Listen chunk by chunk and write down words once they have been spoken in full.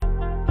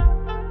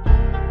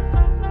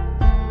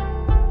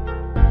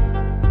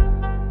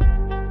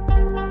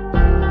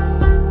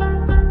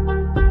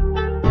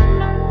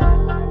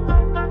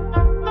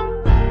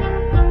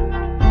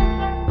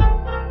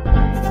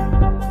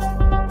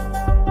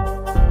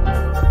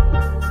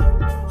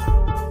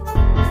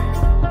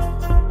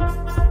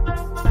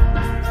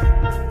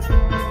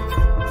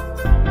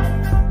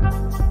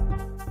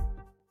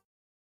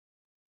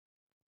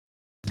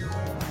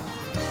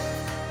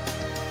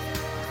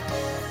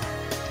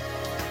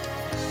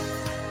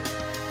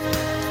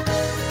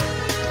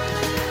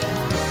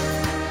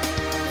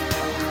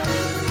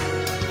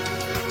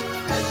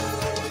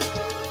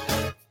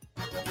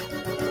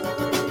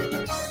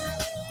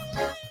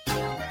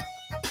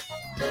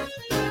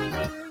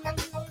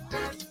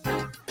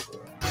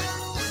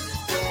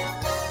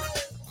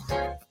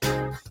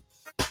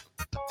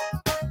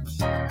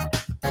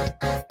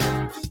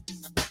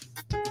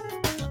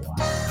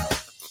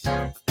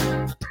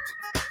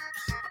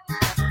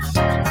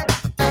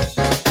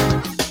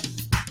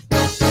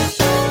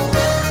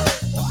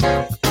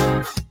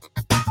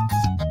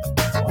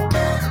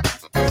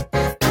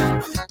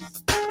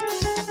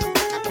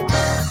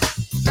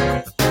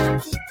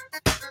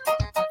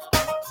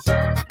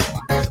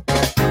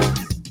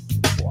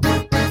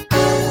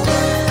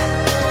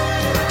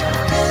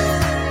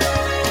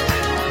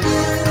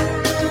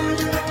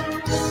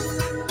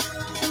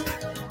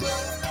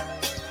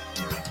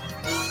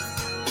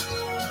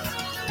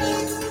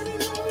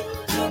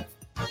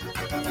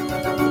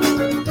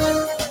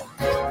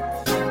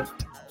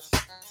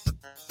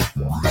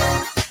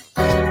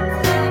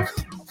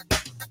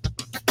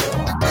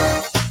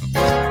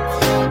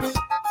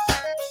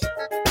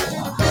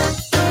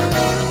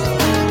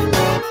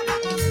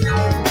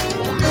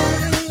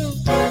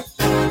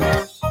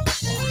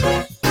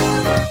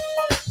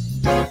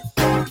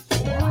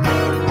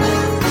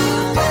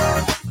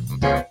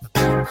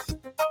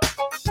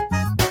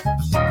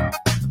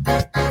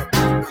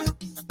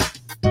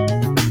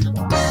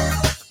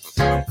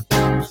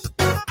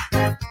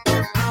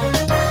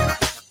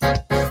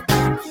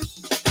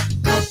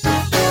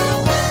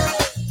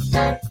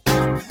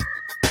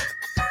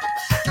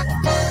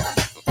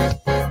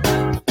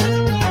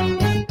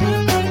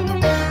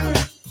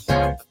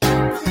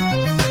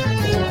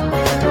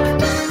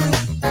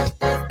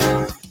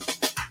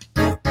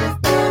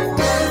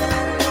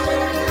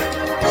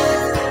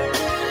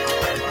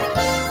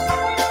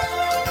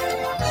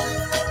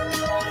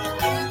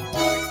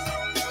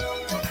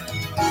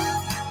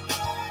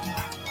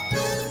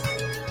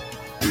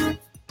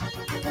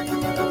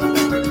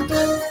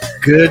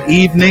Good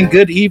evening,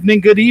 good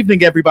evening, good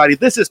evening, everybody.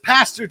 This is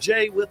Pastor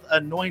Jay with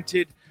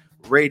Anointed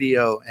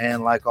Radio.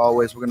 And like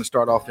always, we're going to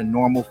start off in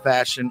normal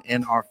fashion.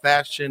 And our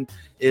fashion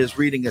is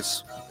reading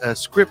a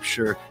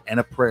scripture and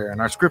a prayer. And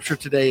our scripture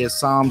today is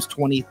Psalms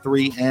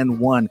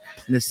 23:1.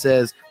 And it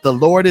says, "The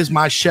Lord is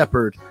my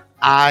shepherd,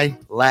 I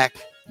lack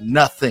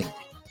nothing."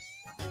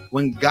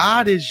 When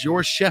God is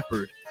your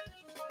shepherd,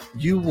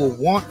 you will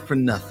want for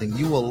nothing.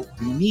 You will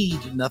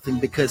need nothing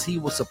because he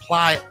will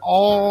supply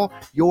all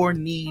your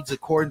needs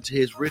according to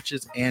his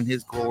riches and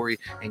his glory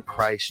in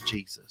Christ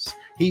Jesus.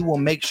 He will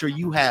make sure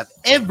you have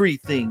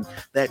everything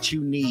that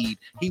you need.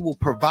 He will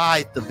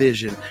provide the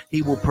vision.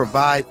 He will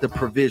provide the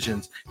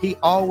provisions. He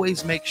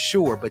always makes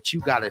sure, but you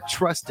got to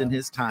trust in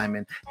his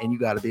timing, and you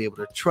got to be able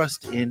to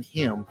trust in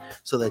him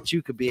so that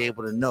you could be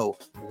able to know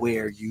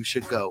where you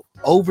should go.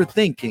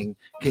 Overthinking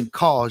can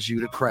cause you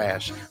to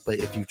crash, but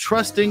if you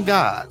trust in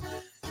God,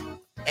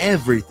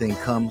 everything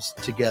comes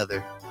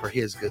together for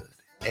his good.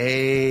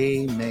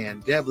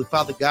 Amen. Heavenly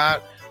Father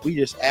God, we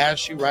just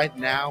ask you right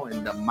now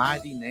in the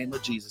mighty name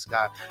of Jesus,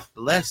 God,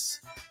 bless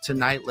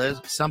tonight.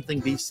 Let something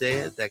be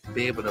said that can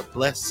be able to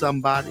bless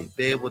somebody,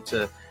 be able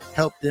to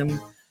help them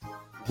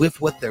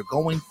with what they're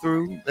going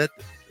through.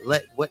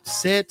 Let what's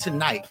said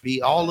tonight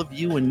be all of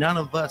you and none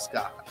of us,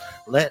 God.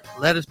 Let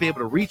us be able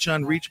to reach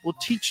unreachable,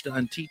 teach the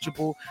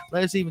unteachable.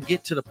 Let us even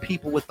get to the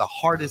people with the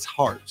hardest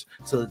hearts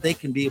so that they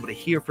can be able to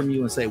hear from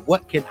you and say,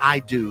 what can I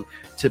do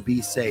to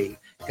be saved?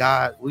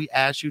 God, we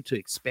ask you to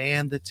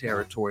expand the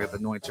territory of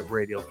Anointed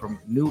Radio from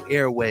new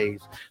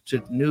airwaves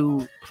to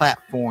new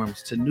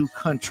platforms, to new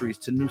countries,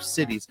 to new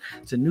cities,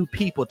 to new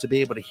people to be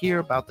able to hear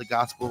about the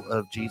gospel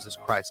of Jesus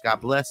Christ.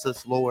 God bless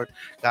us, Lord.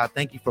 God,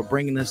 thank you for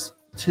bringing us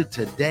to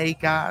today,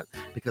 God,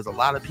 because a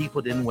lot of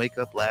people didn't wake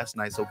up last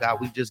night. So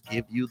God, we just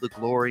give you the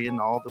glory and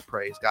all the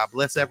praise. God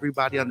bless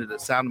everybody under the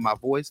sound of my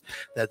voice,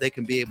 that they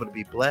can be able to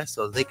be blessed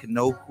so they can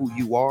know who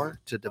you are,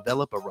 to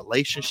develop a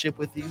relationship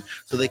with you,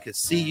 so they can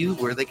see you,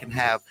 where they can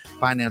have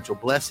financial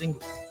blessing,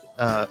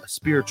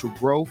 spiritual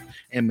growth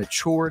and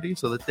maturity,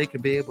 so that they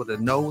can be able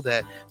to know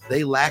that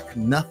they lack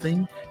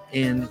nothing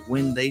in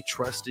when they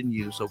trust in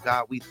you. So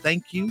God, we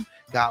thank you.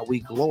 God, we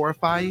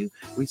glorify you.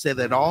 We say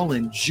that all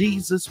in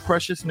Jesus'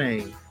 precious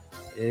name.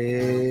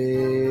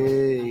 Amen.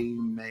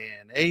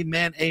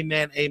 Amen.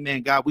 Amen.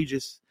 Amen. God, we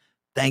just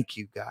thank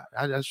you, God.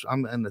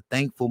 I'm in a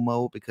thankful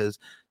mode because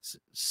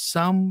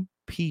some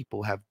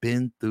people have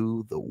been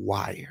through the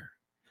wire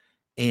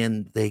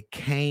and they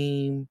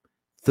came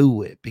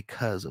through it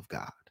because of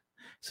God.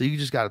 So you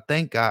just got to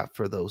thank God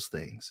for those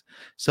things.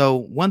 So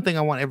one thing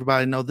I want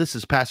everybody to know, this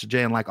is Pastor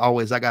Jay, and like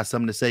always, I got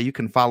something to say. You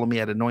can follow me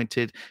at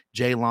Anointed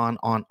Jaylon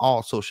on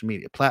all social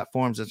media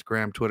platforms,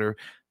 Instagram, Twitter,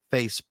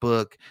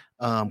 Facebook,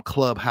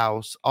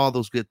 Clubhouse, all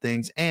those good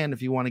things. And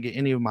if you want to get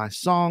any of my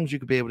songs, you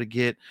could be able to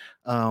get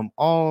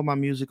all of my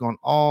music on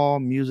all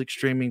music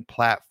streaming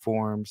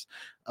platforms.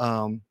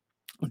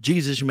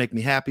 Jesus, you make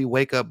me happy.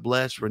 Wake up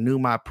blessed. Renew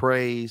my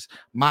praise.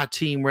 My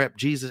team rep,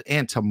 Jesus.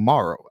 And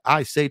tomorrow,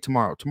 I say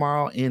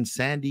tomorrow in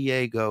San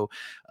Diego,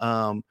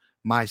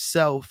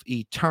 myself,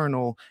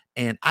 Eternal,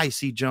 and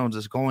Icy Jones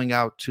is going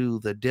out to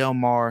the Del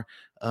Mar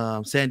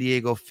San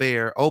Diego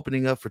Fair,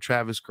 opening up for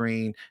Travis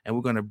Green. And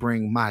we're going to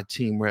bring my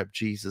team rep,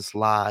 Jesus,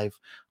 live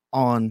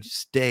on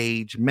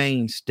stage,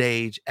 main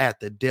stage at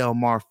the Del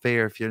Mar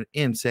Fair. If you're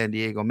in San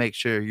Diego, make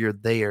sure you're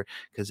there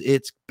because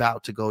it's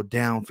about to go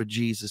down for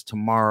Jesus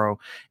tomorrow,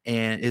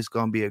 and it's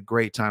going to be a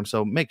great time.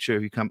 So make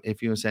sure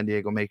if you're in San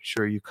Diego, make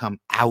sure you come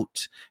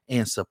out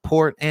and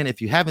support. And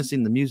if you haven't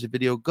seen the music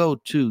video, go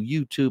to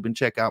YouTube and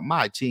check out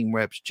my team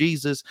reps,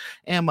 Jesus,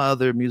 and my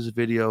other music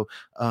video,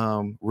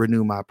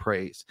 Renew My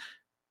Praise.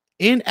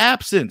 In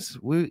absence,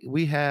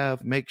 we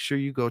have, make sure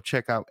you go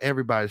check out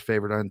everybody's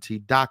favorite auntie,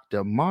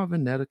 Dr.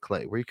 Marvinetta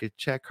Clay, where you can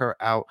check her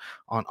out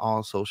on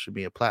all social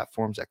media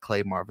platforms at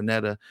Clay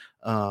Marvinetta.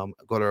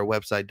 Go to her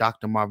website,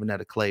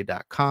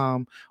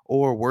 drmarvinettaclay.com,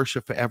 or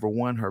Worship Forever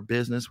One, her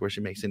business, where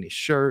she makes any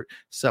shirt,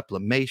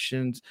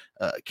 sublimations,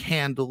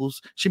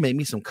 candles. She made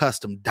me some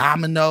custom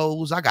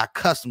dominoes. I got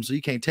custom, so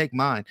you can't take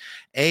mine.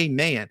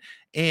 Amen.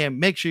 And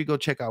make sure you go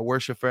check out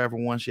Worship Forever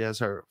One. She has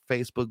her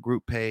Facebook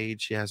group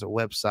page. She has a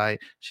website.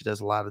 She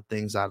does a lot of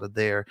things out of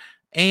there.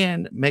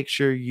 And make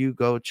sure you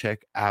go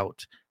check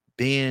out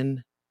Benzel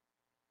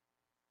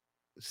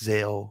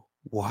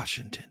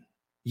Washington.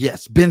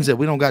 Yes, Benzel.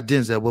 We don't got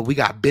Denzel, but we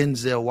got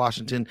Benzel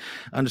Washington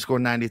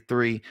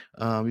 _93.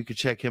 You can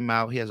check him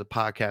out. He has a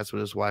podcast with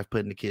his wife,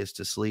 putting the kids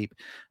to sleep,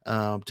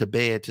 to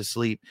bed, to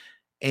sleep.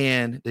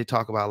 And they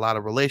talk about a lot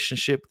of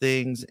relationship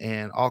things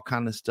and all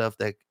kind of stuff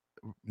that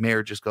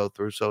marriages go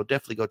through. So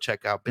definitely go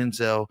check out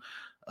Benzel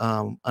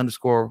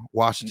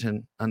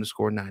 _Washington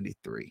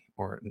 _93,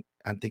 or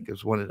I think it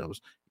was one of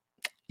those.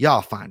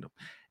 Y'all find them.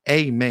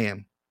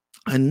 Amen.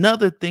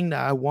 Another thing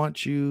that I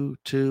want you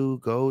to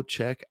go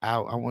check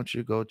out,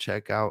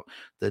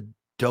 the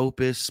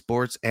dopest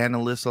sports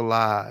analyst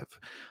alive,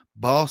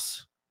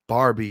 Boss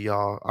Barbie,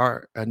 y'all.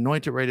 Our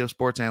Anointed Radio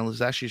sports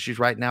analyst. Actually, she's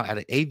right now at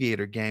an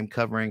Aviator game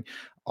covering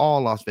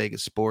all Las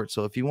Vegas sports.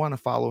 So if you want to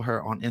follow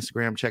her on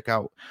Instagram, check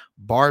out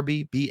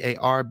Barbie,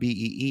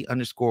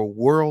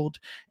 BARBEE_world.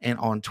 And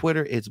on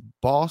Twitter, it's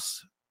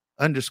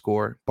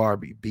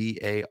boss_Barbie,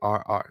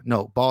 BARR.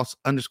 No, boss__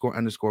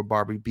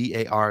 Barbie,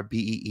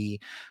 BARBEE.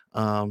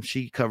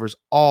 She covers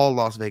all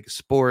Las Vegas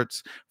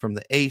sports, from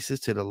the Aces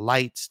to the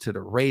Lights to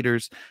the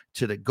Raiders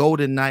to the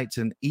Golden Knights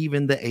and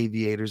even the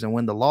Aviators. And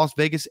when the Las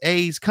Vegas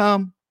A's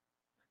come,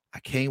 I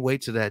can't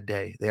wait to that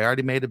day. They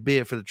already made a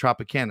bid for the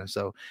Tropicana.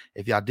 So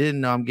if y'all didn't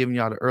know, I'm giving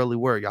y'all the early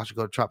word. Y'all should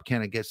go to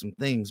Tropicana and get some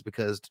things,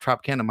 because the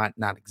Tropicana might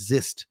not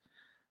exist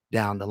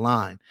down the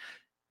line.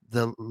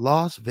 The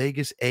Las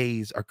Vegas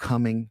A's are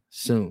coming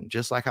soon.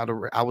 Just like how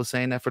I was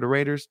saying that for the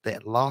Raiders,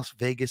 that Las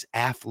Vegas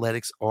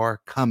Athletics are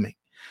coming.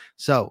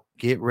 So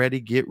get ready,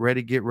 get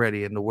ready, get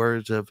ready. In the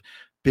words of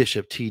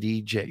Bishop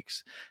T.D.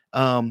 Jakes.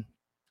 And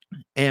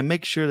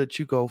make sure that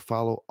you go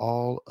follow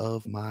all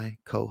of my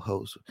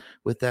co-hosts.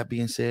 With that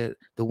being said,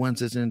 the ones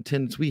that's in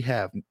attendance, we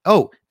have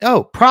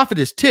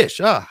Prophetess Tish.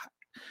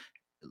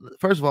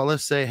 First of all,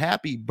 let's say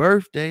happy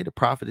birthday to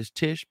Prophetess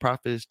Tish.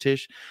 Prophetess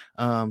Tish,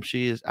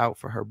 she is out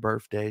for her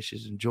birthday.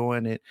 She's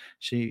enjoying it.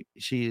 She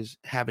is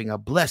having a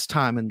blessed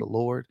time in the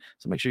Lord.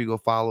 So make sure you go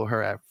follow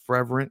her at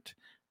Fervent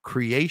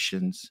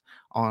Creations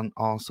on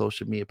all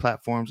social media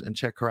platforms and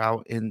check her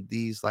out in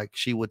these, like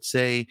she would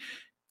say,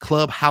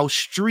 Clubhouse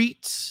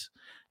streets,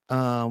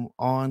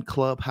 on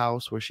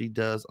Clubhouse, where she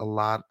does a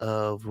lot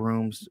of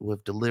rooms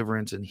with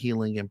deliverance and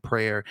healing and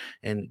prayer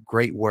and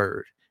great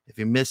word. If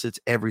you miss, it's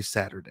every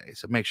Saturday.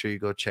 So make sure you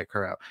go check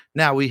her out.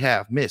 Now we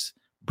have Miss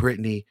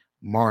Brittany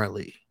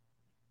Marley.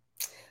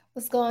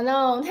 What's going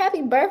on?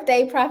 Happy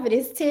birthday,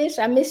 Prophetess Tish.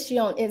 I missed you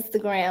on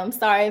Instagram.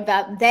 Sorry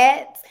about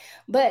that.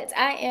 But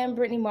I am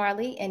Brittany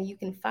Marley, and you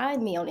can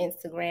find me on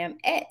Instagram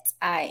at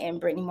I am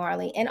Brittany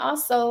Marley, and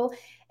also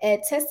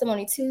at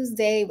Testimony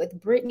Tuesday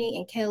with Brittany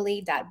and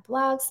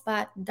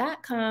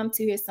Kelly.blogspot.com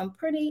to hear some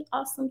pretty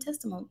awesome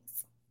testimonies.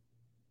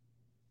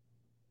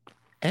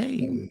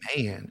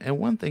 Amen. And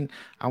one thing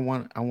I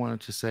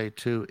wanted to say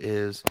too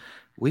is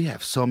we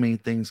have so many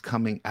things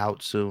coming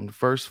out soon.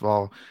 First of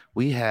all,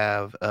 we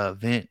have an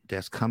event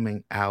that's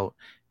coming out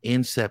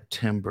in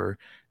September,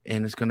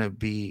 and it's going to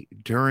be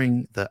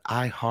during the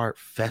iHeart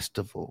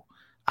Festival,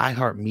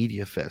 iHeart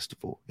Media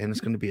Festival, and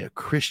it's going to be a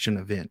Christian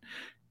event.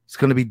 It's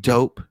going to be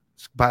dope.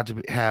 It's about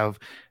to have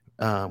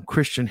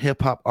Christian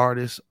hip hop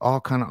artists,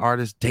 all kind of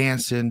artists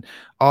dancing,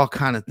 all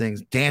kind of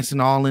things, dancing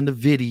all in the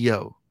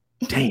video,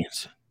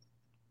 dancing.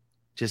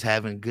 Just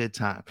having a good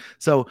time.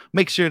 So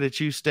make sure that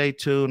you stay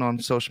tuned on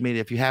social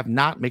media. If you have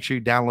not, make sure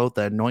you download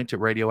the Anointed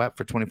Radio app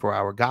for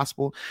 24-hour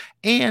gospel,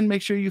 and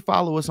make sure you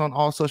follow us on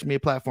all social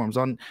media platforms.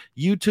 On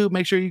YouTube,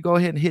 make sure you go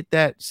ahead and hit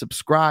that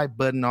subscribe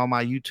button. All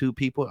my YouTube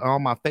people, all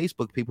my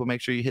Facebook people,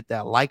 make sure you hit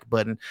that like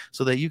button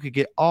so that you could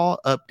get all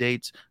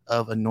updates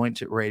of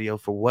Anointed Radio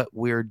for what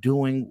we're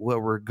doing, where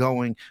we're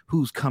going,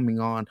 who's coming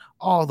on,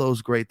 all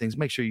those great things.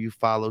 Make sure you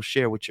follow,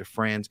 share with your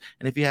friends,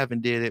 and if you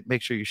haven't did it,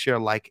 make sure you share,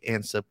 like,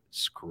 and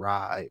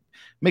subscribe.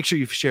 Make sure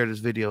you share this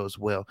video as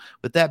well.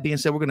 With that being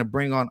said, we're going to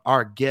bring on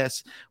our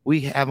guests. We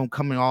have him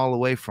coming all the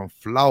way from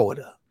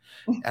Florida,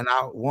 and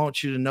I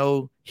want you to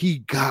know he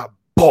got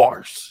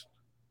bars.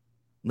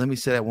 Let me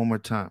say that one more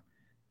time.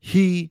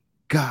 He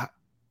got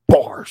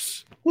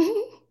bars.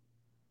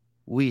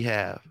 We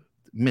have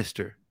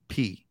Mr.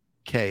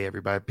 PK,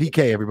 everybody.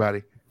 PK,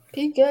 everybody.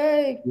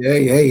 PK.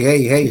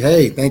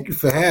 Hey. Thank you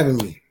for having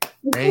me.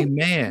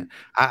 Amen.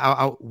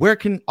 Where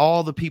can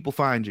all the people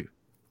find you?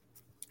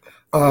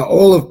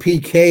 All of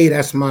PK,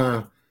 that's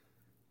my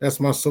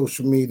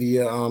social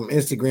media.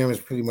 Instagram is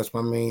pretty much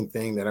my main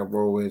thing that I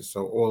roll with.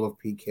 So all of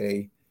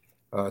PK.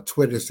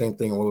 Twitter, same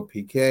thing, all of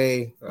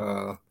PK.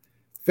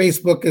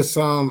 Facebook is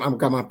I've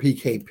got my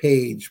PK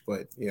page,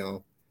 but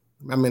I'm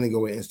gonna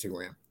go with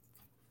Instagram.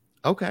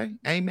 Okay,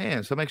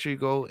 amen. So make sure you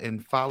go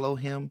and follow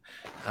him.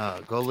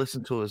 Go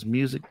listen to his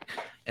music,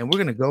 and we're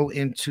gonna go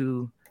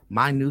into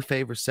my new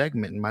favorite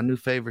segment. And my new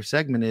favorite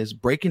segment is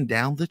breaking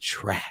down the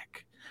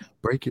track.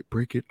 Break it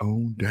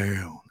on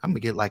down. I'm gonna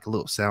get like a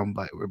little sound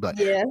bite. We're like,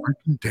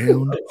 breaking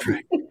down the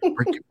track.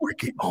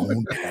 Break it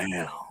on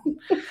down.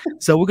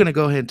 So we're gonna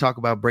go ahead and talk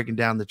about breaking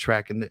down the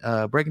track, and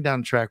breaking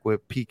down the track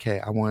with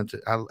PK.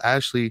 I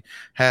actually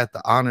had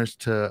the honors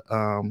to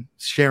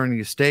sharing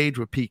the stage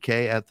with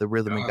PK at the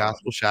Rhythm and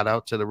Gospel. Shout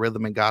out to the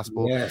Rhythm and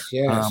Gospel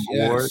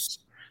Awards.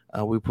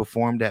 We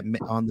performed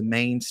on the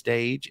main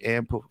stage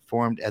and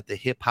performed at the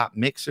Hip Hop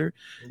Mixer.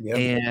 Yep.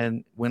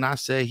 And when I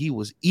say he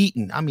was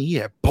eating, I mean, he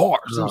had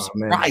bars. It was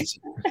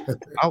surprising.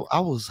 I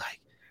was like,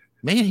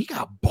 man, he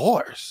got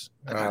bars.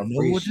 I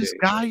know what this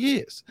guy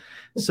is.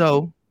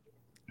 So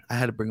I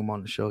had to bring him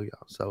on the show,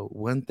 y'all. So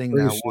one thing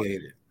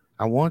that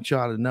I want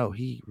y'all to know,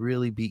 he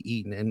really be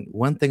eating. And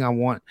one thing I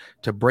want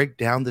to break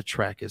down the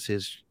track is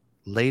his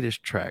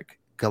latest track,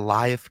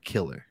 Goliath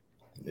Killer.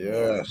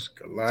 Yes,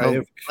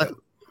 Goliath Killer.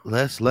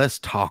 Let's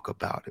talk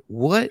about it.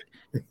 What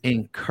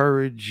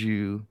encouraged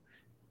you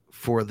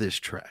for this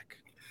track?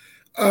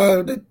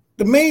 The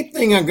main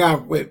thing I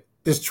got with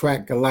this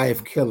track,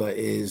 Goliath Killer,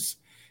 is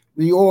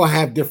we all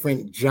have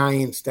different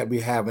giants that we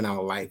have in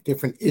our life,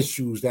 different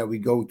issues that we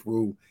go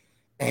through.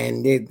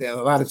 And a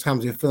lot of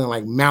times they're feeling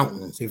like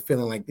mountains. They're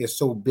feeling like they're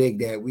so big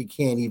that we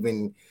can't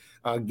even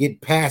get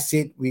past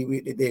it.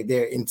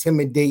 They're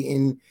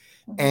intimidating.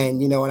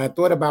 And, and I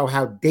thought about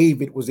how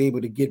David was able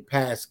to get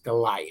past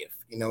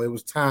Goliath. It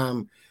was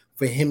time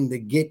for him to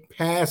get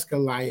past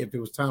Goliath. It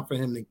was time for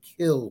him to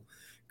kill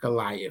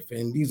Goliath.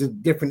 And these are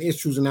different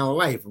issues in our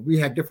life. We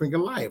have different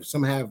Goliaths.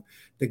 Some have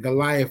the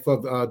Goliath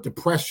of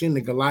depression,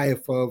 the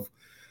Goliath of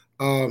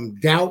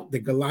doubt, the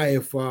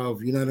Goliath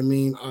of,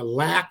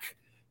 lack.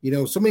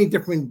 So many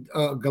different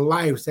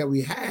Goliaths that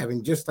we have.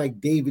 And just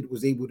like David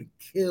was able to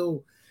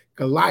kill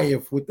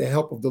Goliath with the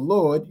help of the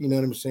Lord, you know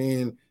what I'm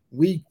saying?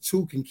 We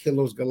too can kill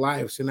those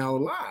Goliaths in our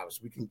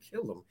lives. We can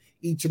kill them,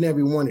 each and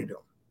every one of them.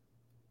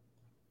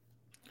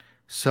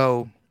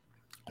 So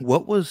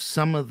what was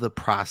some of the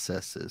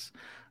processes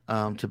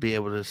to be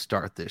able to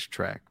start this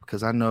track?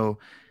 Because I know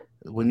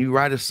when you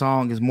write a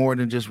song, it's more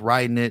than just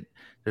writing it.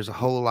 There's a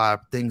whole lot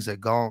of things that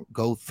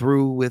go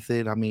through with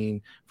it. I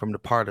mean, from the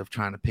part of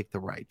trying to pick the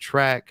right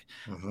track,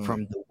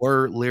 from the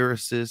word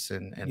lyricist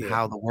and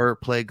how the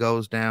wordplay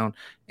goes down.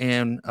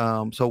 And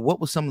so what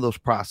was some of those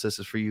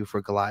processes for you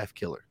for Goliath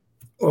Killer?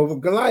 Well,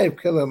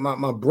 Goliath Killer,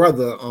 my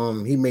brother,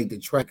 he made the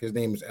track. His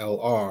name is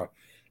LR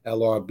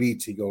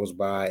Beats he goes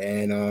by.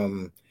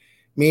 And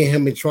me and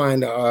him been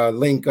trying to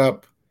link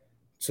up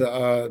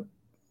to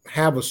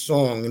have a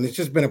song. And it's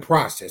just been a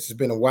process. It's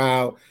been a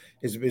while.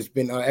 It's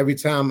been every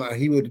time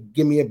he would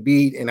give me a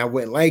beat and I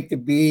wouldn't like the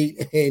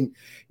beat, and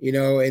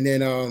and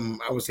then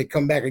I would say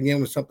come back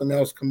again with something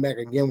else,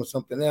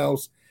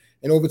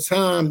 and over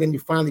time then you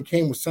finally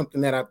came with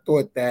something that I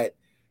thought that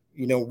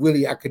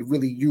really I could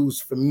really use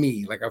for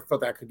me. Like I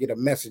felt I could get a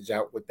message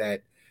out with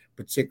that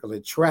particular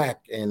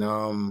track,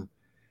 and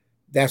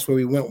that's where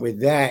we went with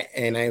that.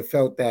 And I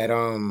felt that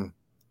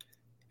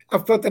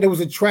it was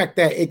a track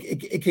that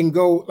it can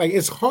go, like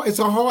it's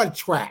a hard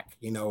track,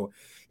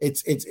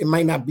 It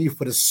might not be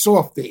for the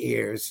softer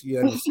ears, you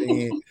know what I'm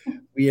saying?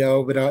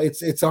 But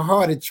it's a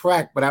harder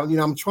track. But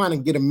I'm trying to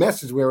get a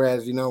message.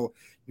 Whereas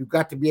you've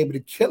got to be able to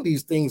kill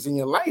these things in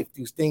your life,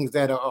 these things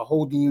that are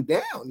holding you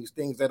down, these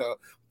things that are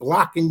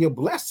blocking your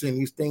blessing,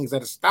 these things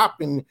that are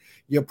stopping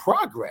your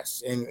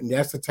progress. And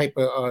that's the type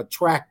of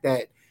track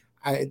that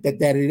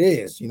it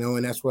is,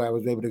 and that's why I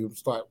was able to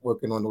start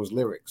working on those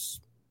lyrics.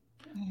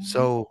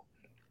 So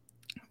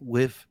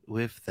with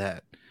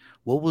that,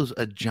 what was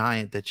a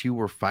giant that you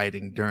were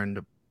fighting during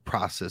the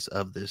process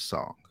of this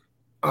song?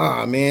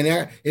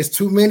 Man, it's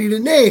too many to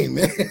name.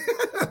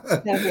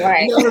 That's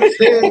right. You know what I'm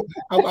saying?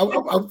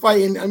 I'm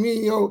fighting. I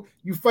mean,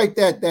 you fight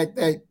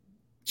that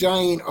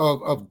giant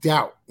of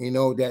doubt.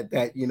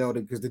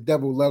 Because the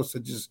devil loves to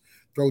just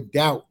throw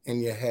doubt in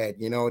your head.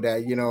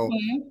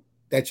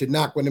 That you're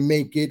not going to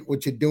make it.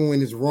 What you're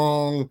doing is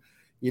wrong.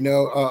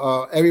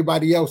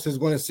 Everybody else is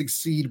going to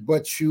succeed,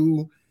 but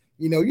you.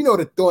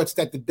 The thoughts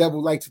that the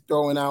devil likes to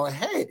throw in our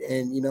head.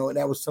 And,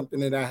 that was something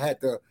that I had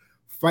to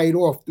fight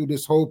off through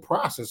this whole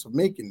process of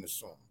making the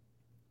song.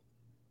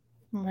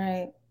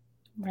 Right.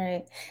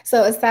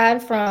 So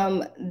aside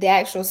from the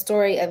actual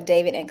story of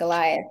David and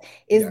Goliath,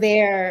 is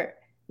there,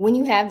 when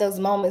you have those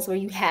moments where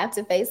you have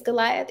to face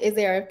Goliath, is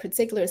there a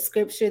particular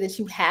scripture that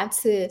you have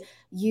to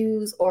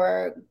use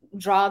or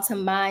draw to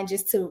mind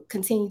just to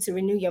continue to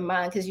renew your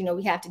mind? Because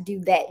we have to do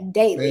that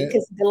daily,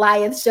 because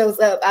Goliath shows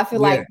up, I feel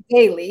like,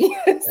 daily.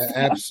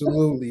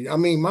 Absolutely. I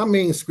mean, my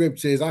main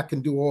scripture is I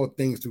can do all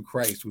things through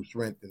Christ who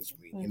strengthens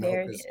me.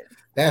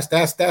 That's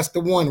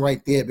the one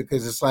right there,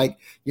 because it's like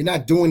you're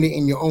not doing it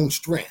in your own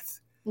strength.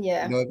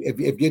 Yeah.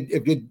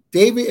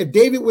 If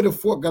David would have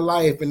fought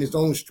Goliath in his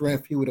own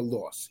strength, he would have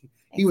lost.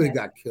 He would have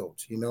got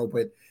killed,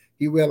 but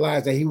he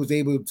realized that he was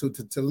able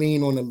to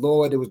lean on the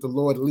Lord. It was the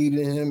Lord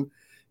leading him.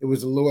 It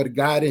was the Lord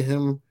guiding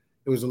him.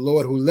 It was the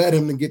Lord who led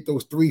him to get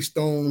those 3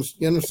 stones.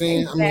 You know what I'm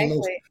saying? Exactly. I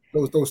mean,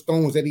 those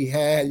stones that he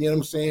had, you know what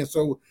I'm saying?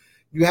 So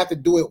you have to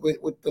do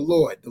it with the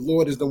Lord. The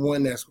Lord is the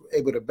one that's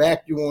able to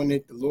back you on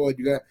it. The Lord,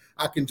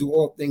 I can do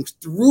all things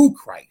through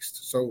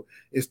Christ. So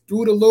it's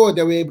through the Lord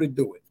that we're able to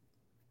do it.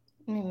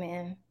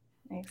 Amen.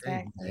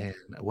 Exactly. And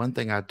one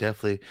thing I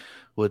definitely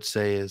would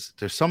say is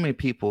there's so many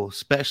people,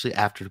 especially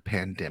after the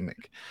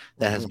pandemic,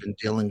 that has been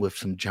dealing with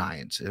some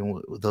giants,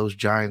 and those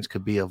giants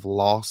could be of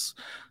loss,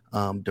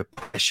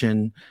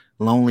 depression,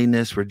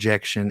 loneliness,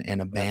 rejection,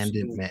 and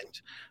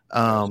abandonment.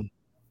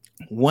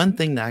 One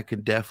thing that I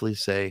could definitely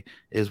say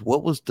is,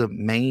 what was the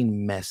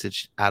main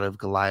message out of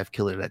Goliath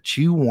Killer that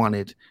you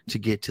wanted to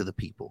get to the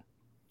people?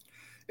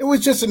 It was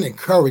just an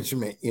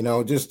encouragement,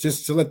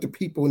 just to let the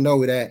people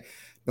know that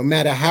no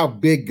matter how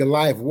big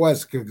Goliath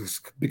was,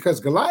 because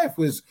Goliath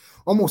was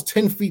almost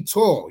 10 feet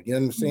tall, you know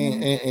what I'm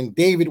saying? And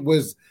David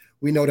was,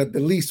 we know, that the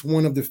least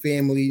one of the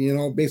family,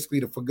 basically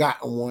the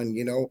forgotten one,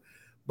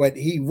 but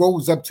he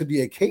rose up to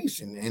the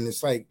occasion. And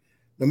it's like,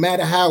 no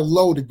matter how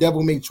low the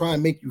devil may try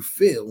and make you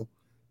feel,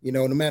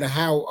 no matter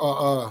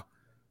how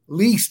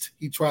least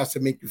he tries to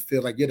make you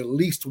feel, like you're the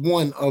least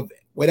one of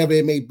whatever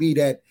it may be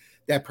that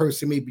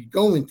person may be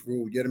going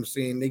through, you know what I'm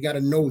saying? They got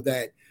to know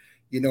that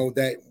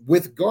that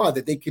with God,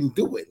 that they can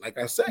do it. Like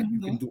I said, you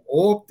can do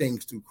all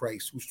things through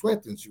Christ who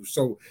strengthens you.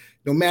 So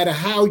no matter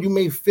how you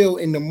may feel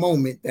in the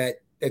moment that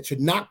you're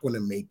not going to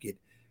make it,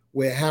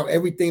 where how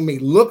everything may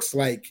looks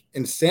like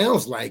and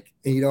sounds like,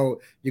 you're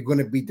going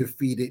to be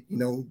defeated,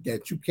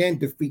 that you can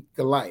defeat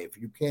Goliath.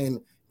 You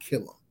can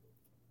kill him.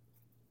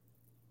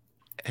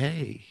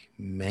 Hey,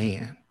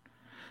 man.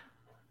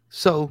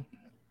 So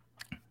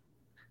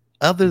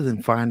other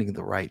than finding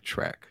the right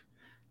track,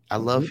 I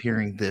love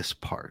hearing this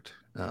part,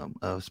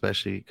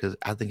 especially because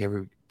I think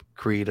every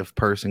creative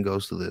person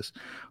goes through this.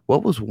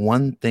 What was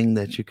one thing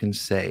that you can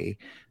say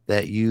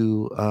that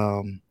you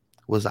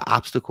was an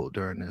obstacle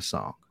during this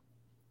song?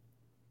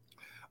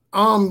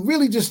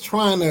 Really just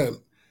trying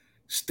to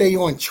stay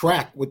on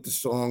track with the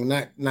song,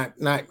 not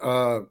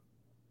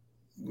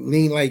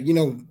lean, like,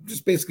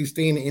 just basically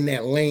staying in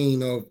that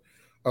lane of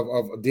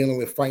dealing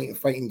with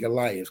fighting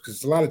Goliath.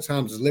 Because a lot of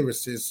times as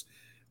lyricists,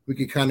 we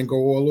could kind of go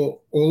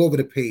all over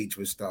the page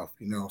with stuff,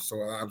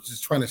 So I was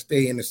just trying to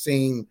stay in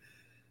the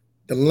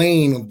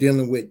lane of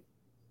dealing with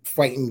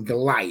fighting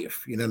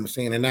Goliath, you know what I'm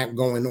saying, and not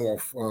going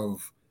off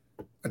of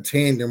a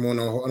tandem on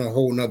a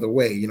whole nother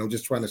way,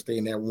 just trying to stay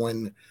in that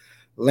one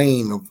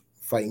lane of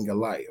fighting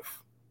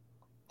Goliath.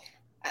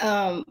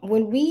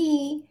 When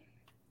we,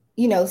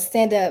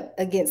 stand up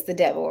against the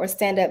devil or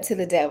stand up to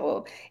the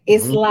devil,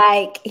 it's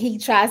like he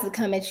tries to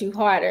come at you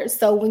harder.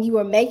 So when you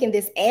were making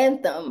this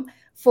anthem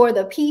for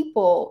the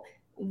people,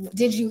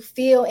 did you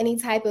feel any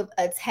type of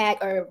attack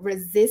or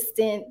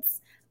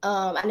resistance?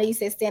 I know you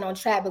said stand on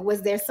track, but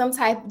was there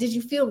did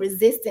you feel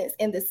resistance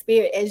in the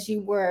spirit as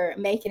you were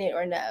making it,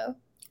 or no?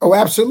 Oh,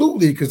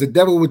 absolutely. Because the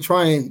devil would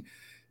try and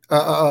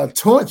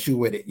taunt you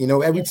with it.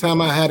 Every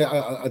time I had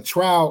a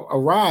trial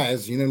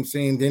arise, you know what I'm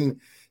saying, then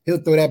he'll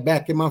throw that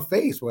back in my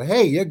face. Well,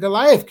 hey, you're a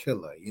Goliath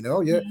killer.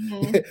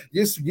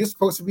 You're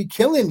supposed to be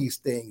killing these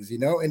things,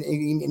 and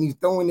he's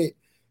throwing it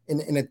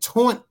in a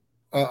taunt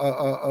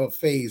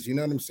phase, you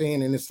know what I'm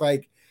saying? And it's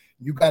like,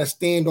 you got to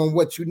stand on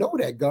what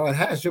that God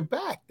has your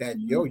back, that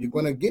you're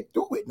going to get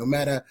through it, no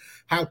matter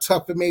how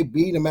tough it may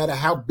be, no matter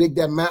how big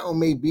that mountain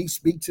may be.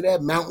 Speak to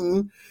that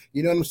mountain,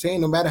 you know what I'm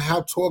saying? No matter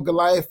how tall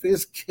Goliath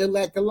is, kill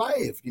that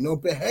Goliath,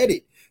 behead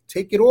it,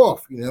 take it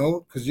off,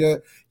 because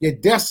your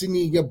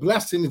destiny, your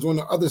blessing is on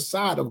the other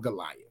side of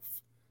Goliath.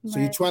 So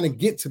you're trying to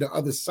get to the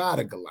other side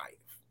of Goliath,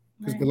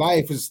 because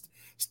Goliath is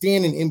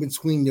standing in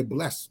between your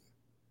blessing.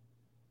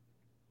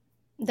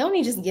 Don't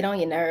he just get on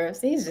your nerves?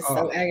 He's just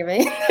so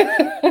aggravating.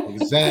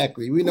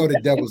 Exactly. We know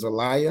the devil's a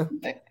liar.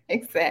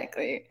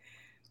 Exactly.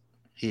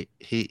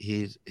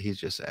 He's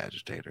just an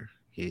agitator.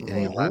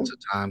 And lots of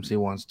times he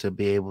wants to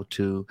be able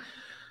to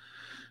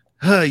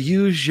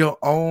use your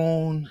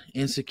own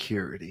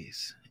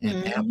insecurities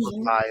and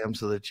amplify them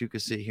so that you can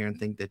sit here and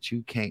think that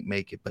you can't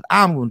make it. But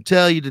I'm going to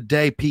tell you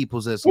today,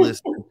 peoples that's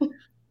listening,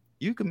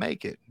 you can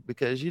make it,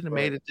 because you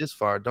made it this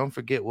far. Don't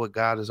forget what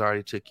God has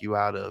already took you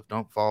out of.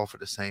 Don't fall for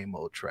the same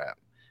old trap.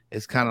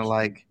 It's kind of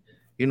like,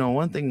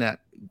 one thing that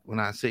when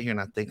I sit here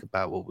and I think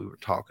about what we were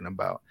talking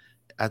about,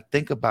 I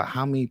think about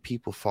how many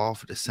people fall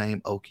for the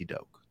same okie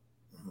doke.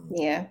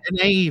 Yeah. And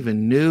they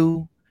even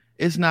knew.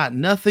 It's not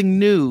nothing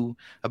new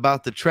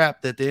about the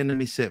trap that the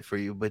enemy set for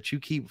you, but you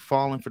keep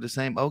falling for the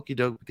same okie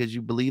doke because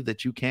you believe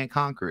that you can't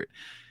conquer it.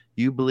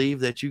 You believe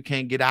that you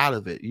can't get out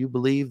of it. You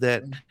believe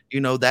that,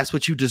 that's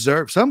what you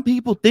deserve. Some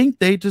people think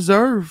they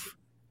deserve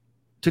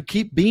to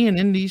keep being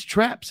in these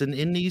traps and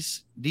in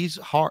these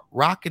hard,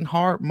 rocking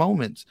hard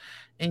moments.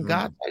 And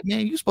God's like,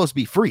 man, you're supposed to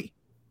be free.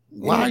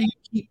 Yeah. Why do you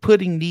keep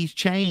putting these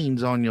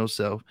chains on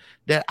yourself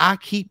that I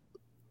keep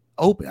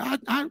open?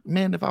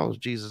 Man, if I was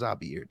Jesus, I'd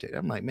be irritated.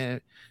 I'm like,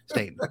 man,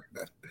 stay.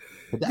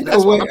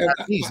 That's what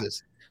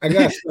Jesus. I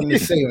got something to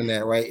say on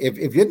that, right?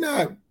 If you're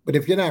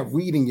not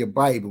reading your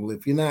Bible,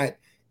 if you're not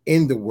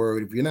in the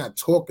Word, if you're not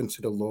talking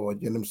to the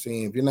Lord, you know what I'm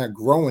saying? If you're not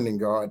growing in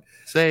God,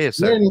 say it,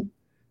 sir.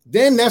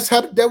 Then that's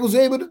how the devil's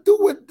able to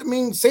do it. I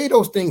mean, say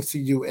those things to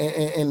you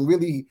and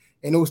really,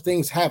 and those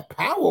things have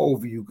power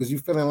over you, because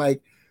you're feeling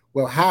like,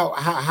 well, how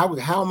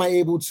am I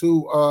able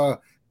to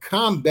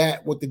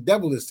combat what the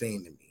devil is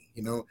saying to me?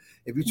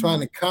 If you're trying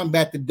to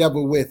combat the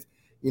devil with,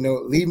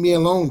 leave me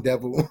alone,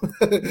 devil.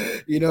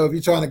 If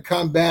you're trying to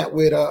combat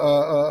with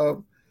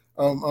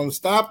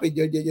stop it,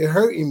 you're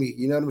hurting me.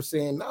 You know what I'm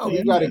saying? No,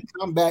 we got to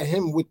combat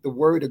him with the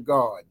word of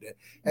God.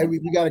 I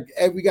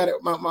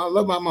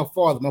love my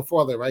father. My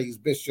father, right? He's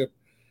Bishop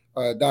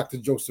Dr.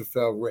 Joseph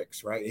L.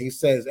 Ricks, right? He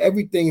says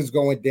everything is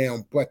going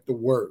down but the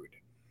word.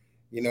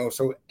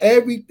 So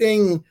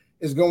everything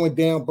is going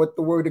down but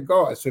the word of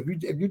God. So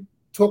if you're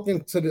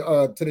talking to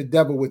the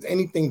devil with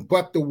anything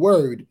but the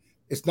word,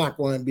 it's not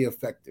going to be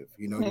effective.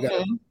 You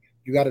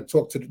got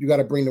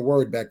to bring the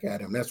word back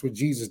at him. That's what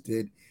Jesus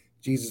did.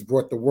 Jesus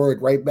brought the word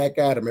right back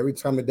at him. Every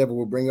time the devil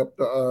would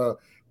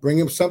bring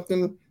him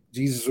something,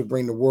 Jesus would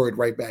bring the word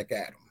right back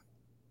at him.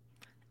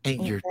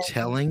 And you're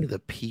telling the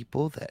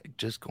people that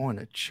just going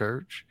to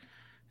church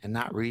and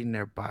not reading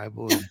their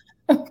Bible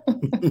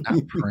and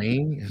not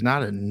praying is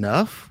not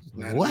enough?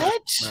 Not enough.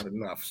 It's not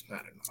enough.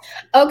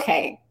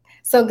 Okay.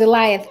 So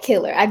Goliath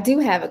killer, I do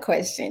have a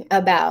question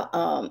about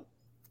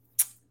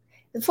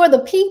for the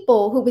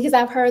people who, because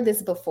I've heard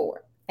this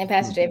before, and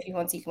Pastor Jay, if you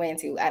want to, you can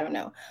into, I don't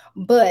know,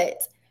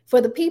 but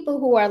for the people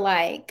who are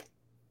like,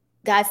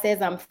 God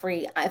says I'm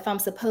free. If I'm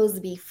supposed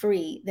to be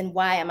free, then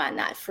why am I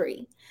not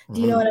free? Do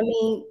you know what I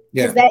mean?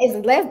 Because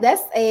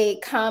that's a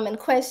common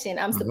question.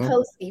 I'm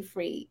supposed to be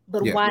free,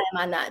 but why am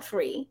I not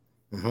free?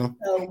 So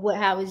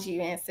how would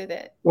you answer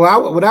that?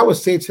 Well, what I would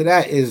say to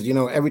that is,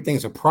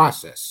 everything's a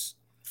process.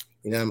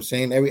 You know what I'm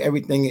saying?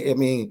 Everything. I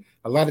mean,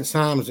 a lot of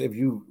times if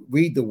you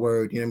read the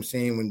word, you know what I'm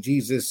saying, when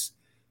Jesus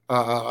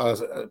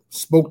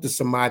spoke to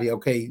somebody,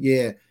 okay,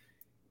 yeah,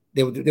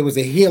 there was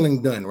a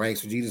healing done, right?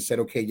 So Jesus said,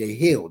 okay, you're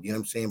healed. You know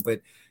what I'm saying?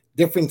 But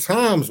different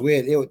times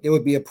where there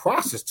would be a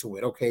process to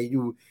it. Okay,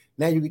 you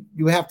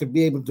have to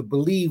be able to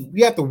believe.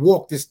 You have to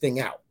walk this thing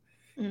out.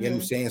 You know what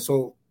I'm saying?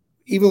 So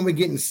even when we're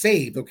getting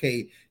saved,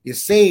 okay, you're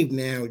saved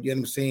now. You know what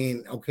I'm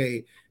saying?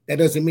 Okay, that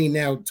doesn't mean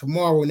now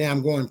tomorrow now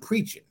I'm going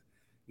preaching.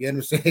 You know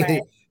what I'm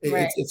saying?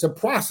 Right. It's a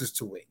process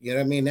to it. You know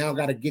what I mean? Now I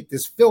got to get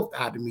this filth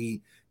out of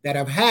me that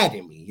I've had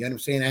in me. You know what I'm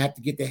saying? I have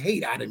to get the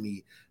hate out of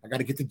me. I got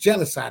to get the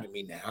jealous out of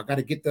me now. I got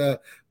to get the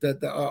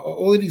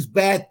all of these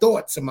bad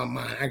thoughts in my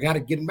mind. I got to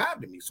get them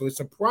out of me. So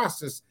it's a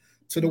process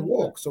to the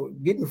walk. So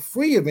getting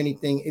free of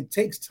anything, it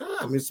takes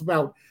time. It's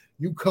about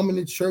you coming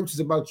to church. It's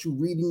about you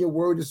reading your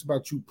word. It's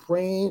about you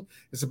praying.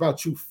 It's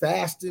about you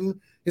fasting.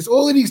 It's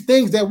all of these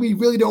things that we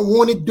really don't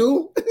want to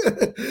do,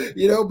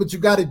 but you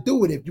got to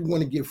do it if you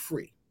want to get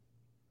free.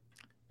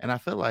 And I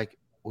feel like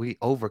we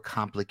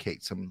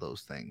overcomplicate some of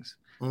those things.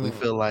 We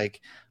feel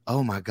like,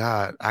 oh my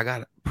God, I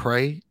gotta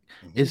pray.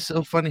 It's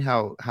so funny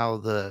how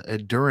the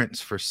endurance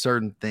for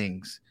certain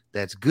things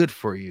that's good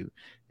for you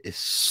is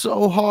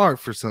so hard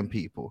for some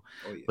people.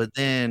 But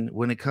then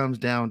when it comes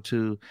down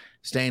to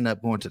staying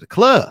up, going to the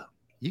club,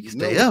 you can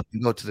stay up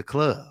and go to the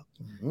club.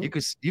 You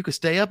could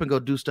stay up and go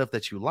do stuff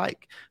that you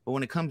like. But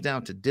when it comes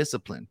down to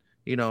discipline,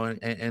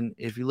 and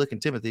if you look in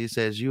Timothy, it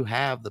says you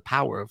have the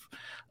power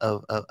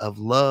of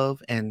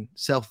love and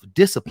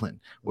self-discipline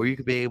where you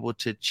could be able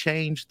to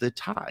change the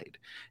tide.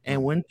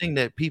 And one thing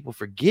that people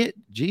forget,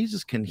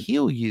 Jesus can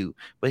heal you,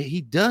 but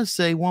he does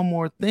say one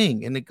more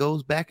thing, and it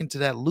goes back into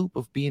that loop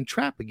of being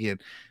trapped again.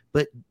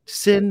 But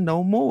sin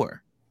no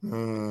more.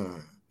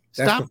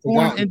 Stop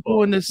going and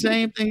doing the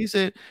same thing. He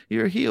said,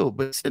 you're healed,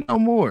 but sin no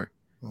more.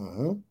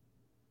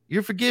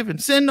 You're forgiven.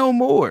 Sin no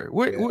more.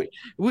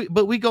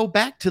 But we go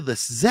back to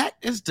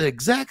it's the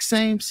exact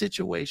same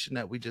situation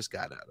that we just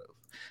got out of.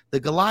 The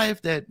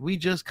Goliath that we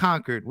just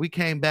conquered, we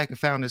came back and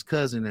found his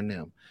cousin in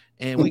them,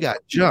 and we got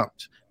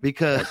jumped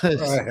because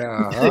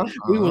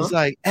we was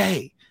like,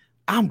 hey,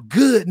 I'm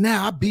good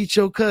now. I beat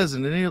your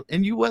cousin.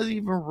 And you wasn't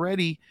even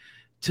ready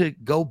to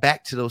go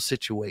back to those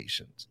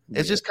situations.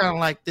 It's just kind of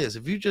like this.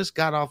 If you just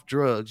got off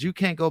drugs, you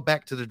can't go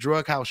back to the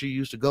drug house you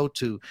used to go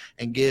to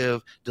and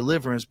give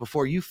deliverance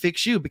before you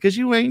fix you, because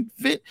you ain't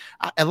fit.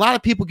 A lot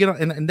of people get on,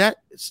 and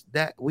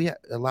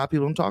a lot of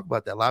people don't talk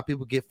about that. A lot of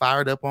people get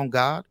fired up on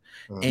God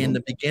in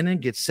the beginning,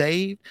 get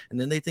saved, and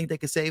then they think they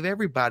can save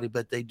everybody,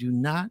 but they do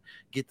not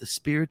get the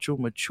spiritual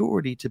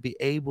maturity to be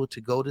able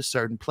to go to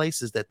certain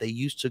places that they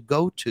used to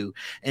go to.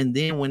 And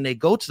then when they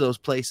go to those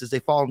places, they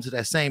fall into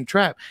that same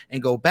trap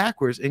and go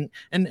backwards. And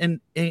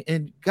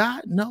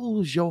God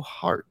knows your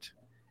heart,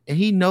 and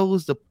he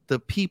knows the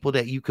people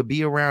that you could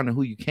be around and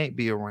who you can't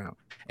be around.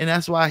 And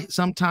that's why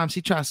sometimes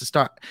he tries to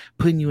start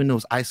putting you in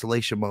those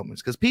isolation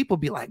moments, because people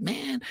be like,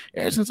 man,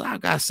 ever since I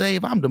got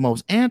saved, I'm the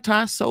most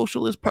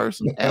anti-socialist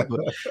person ever.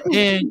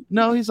 And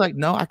no, he's like,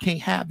 no, I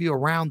can't have you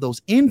around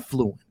those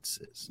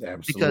influences.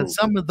 Because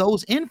some of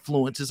those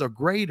influences are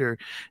greater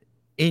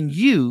in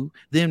you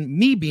than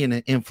me being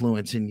an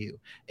influence in you.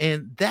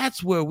 And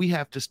that's where we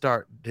have to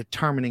start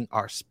determining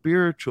our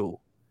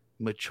spiritual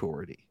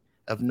maturity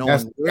of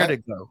knowing where to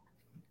go.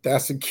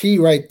 That's the key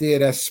right there.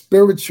 That's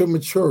spiritual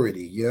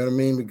maturity. You know what I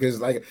mean? Because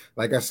like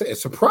I said,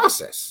 it's a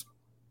process.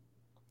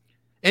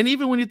 And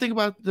even when you think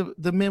about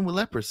the men with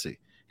leprosy,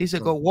 he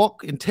said, go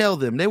walk and tell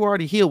them. They were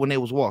already healed when they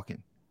was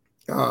walking.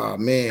 Oh,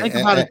 man. Think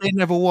about it. They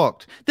never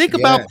walked. Think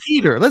about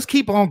Peter. Let's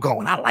keep on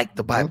going. I like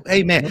the Bible.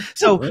 Amen.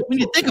 So when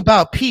you think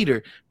about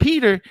Peter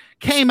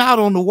came out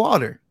on the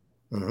water.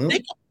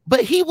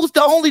 But he was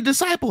the only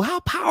disciple.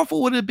 How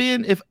powerful would it have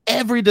been if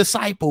every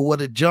disciple would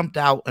have jumped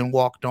out and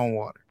walked on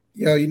water?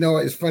 Yo,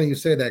 it's funny you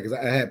said that, because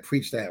I had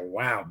preached that a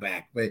while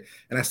back.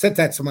 And I said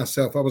that to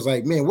myself. I was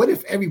like, man, what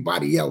if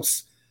everybody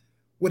else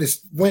would have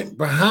went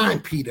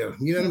behind Peter?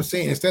 You know what I'm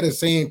saying? Instead of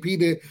saying,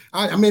 Peter,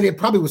 I mean, they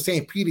probably was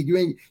saying, Peter,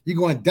 you're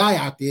going to die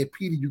out there.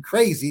 Peter, you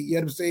crazy. You know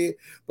what I'm saying?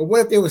 But what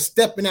if they were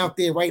stepping out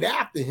there right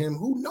after him?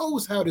 Who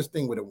knows how this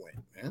thing would have went,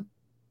 man?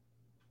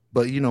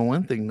 But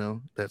one thing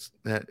though,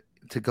 that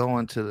to go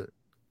into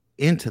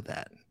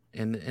that,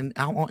 and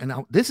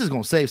this is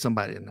going to save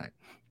somebody tonight.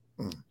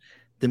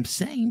 them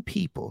same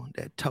people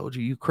that told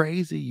you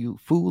crazy, you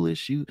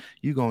foolish, you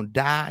gonna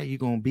die, you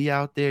gonna be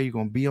out there, you're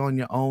gonna be on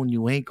your own,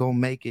 you ain't gonna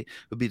make it,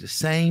 will be the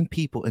same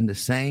people in the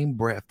same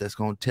breath that's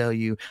gonna tell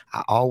you,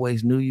 I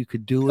always knew you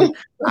could do it.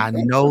 I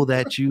know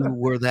that you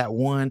were that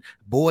one.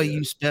 Boy,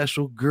 you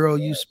special. Girl,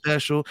 you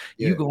special.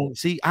 You gonna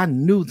see, I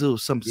knew there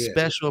was something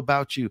special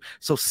about you.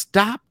 So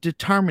stop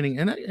determining.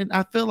 And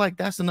I feel like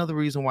that's another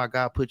reason why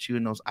God put you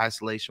in those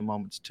isolation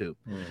moments too,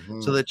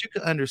 so that you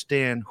can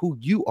understand who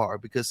you are,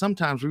 because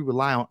sometimes we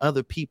rely on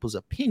other people's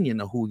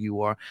opinion of who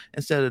you are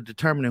instead of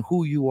determining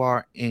who you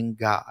are in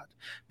God,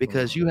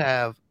 because you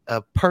have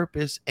a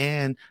purpose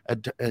and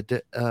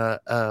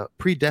a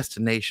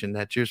predestination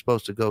that you're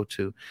supposed to go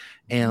to.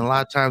 And a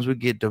lot of times we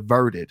get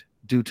diverted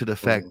due to the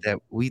fact that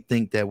we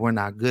think that we're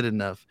not good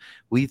enough.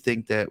 We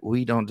think that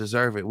we don't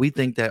deserve it. We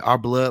think that our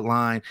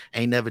bloodline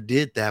ain't never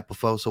did that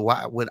before, so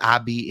why would I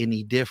be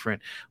any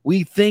different?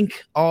 We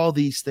think all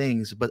these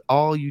things, but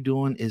all you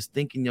doing is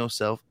thinking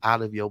yourself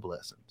out of your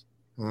blessings.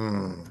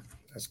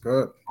 That's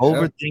good.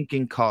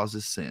 Overthinking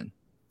causes sin.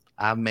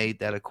 I've made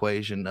that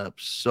equation up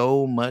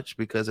so much,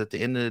 because at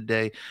the end of the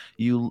day,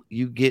 you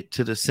get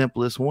to the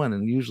simplest one,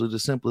 and usually the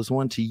simplest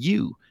one to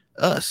you,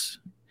 us.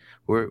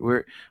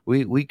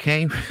 We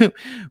came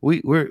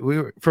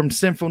we're from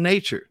sinful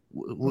nature.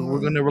 We're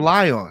going to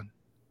rely on.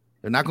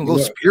 They're not going to go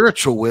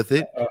spiritual with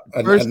it.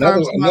 First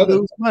time somebody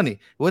lose money,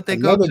 what they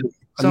go to.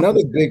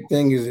 Another big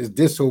thing is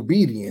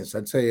disobedience.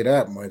 I tell you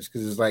that much,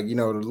 because it's like, the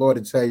Lord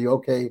would tell you,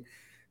 okay,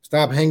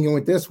 stop hanging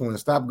with this one,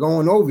 stop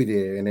going over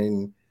there, and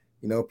then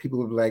people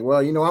will be like, well,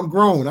 I'm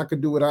grown, I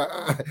could do it,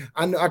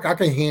 I know I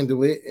can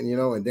handle it,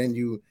 and then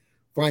you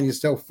find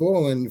yourself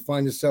falling, you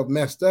find yourself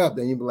messed up,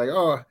 then you be like,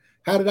 oh,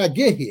 how did I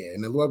get here?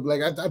 And the Lord be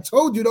like, I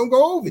told you don't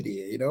go over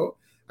there,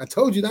 I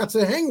told you not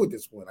to hang with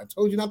this one, I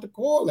told you not to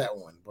call that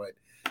one. But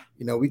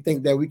we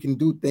think that we can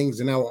do things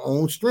in our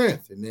own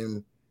strength, and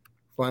then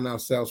find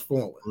ourselves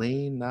falling.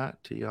 Lean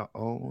not to your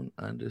own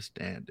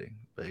understanding,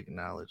 but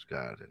acknowledge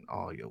God in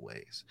all your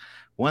ways.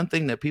 One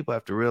thing that people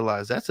have to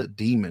realize, that's a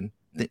demon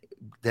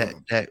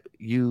that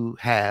you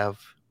have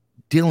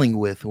dealing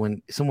with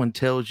when someone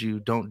tells you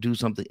don't do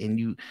something and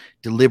you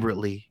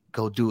deliberately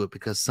go do it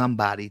because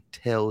somebody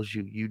tells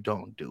you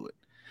don't do it.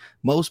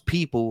 Most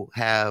people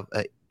have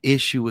an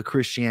issue with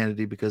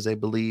Christianity because they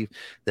believe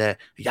that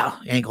y'all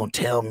ain't gonna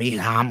tell me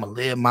how I'm gonna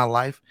live my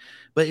life.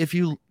 But if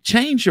you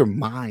change your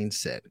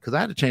mindset, because I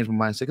had to change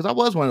my mindset, because I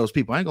was one of those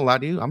people, I ain't gonna lie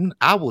to you,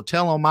 I will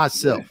tell on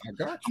myself.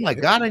 I'm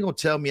like, God ain't gonna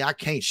tell me I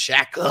can't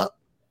shack up.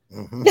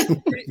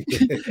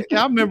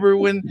 I remember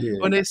when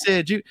they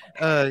said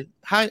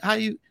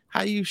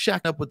how you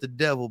shack up with the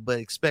devil but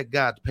expect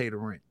God to pay the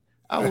rent.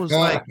 I was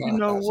like, you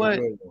know what?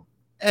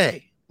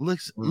 Hey,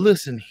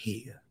 listen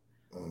here.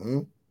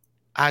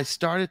 I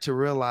started to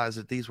realize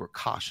that these were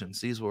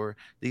cautions, these were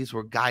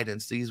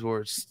guidance, these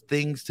were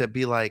things to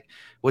be like,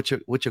 what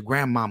your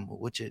grandmama,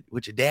 what your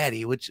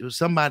daddy, which was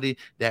somebody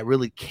that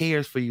really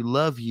cares for you,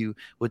 love you,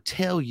 would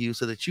tell you,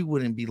 so that you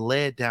wouldn't be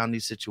led down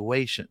these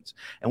situations.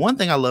 And one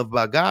thing I love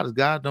about God is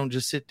God don't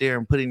just sit there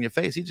and put it in your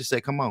face. He just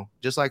say, come on,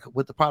 just like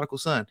with the prodigal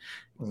son.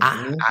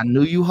 I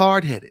knew you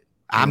hard-headed.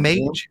 I made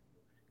you.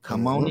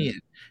 Come on in.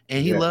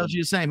 And he loves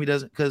you the same. He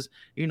doesn't, because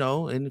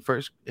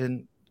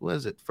what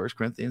is it? 1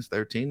 Corinthians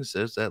 13, it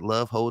says that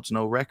love holds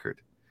no record.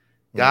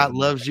 God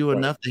loves you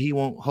enough that he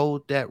won't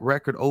hold that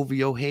record over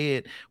your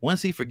head.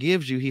 Once he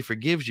forgives you, he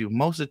forgives you.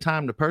 Most of the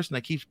time, the person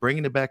that keeps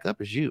bringing it back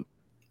up is you.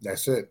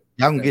 That's it.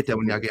 Y'all can get that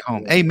when y'all get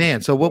home.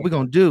 Amen. So what we're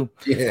going to do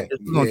is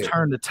we're going to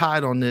turn the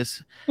tide on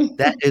this.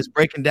 That is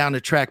breaking down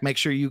the track. Make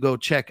sure you go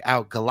check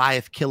out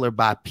Goliath Killer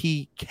by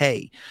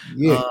PK.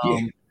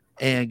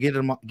 And get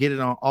it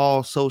on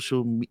all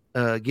social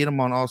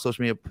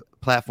media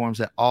platforms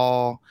at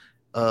all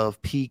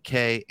of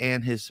PK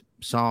and his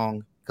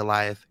song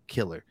Goliath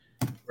Killer.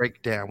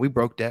 Breakdown. We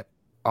broke that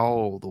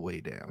all the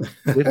way down.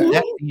 With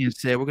that being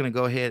said, we're going to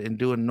go ahead and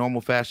do it in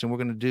normal fashion. We're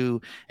going to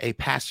do a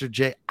Pastor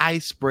J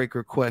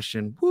icebreaker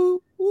question.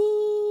 Woo,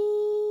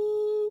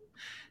 woo.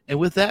 And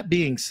with that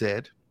being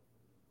said,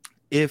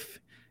 if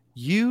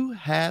you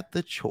had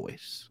the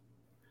choice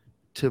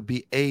to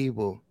be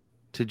able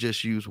to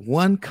just use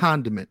one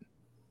condiment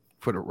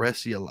for the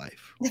rest of your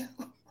life,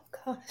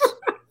 Gosh.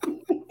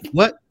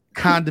 what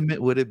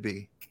condiment would it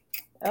be?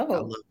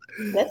 Oh,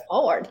 that's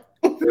hard.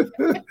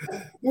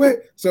 Wait,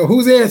 so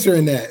who's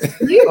answering that?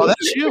 Oh,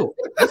 that's you.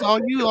 That's all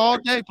you all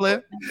day,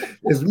 player.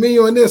 It's me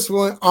on this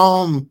one.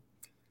 I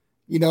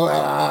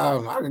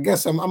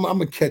guess I'm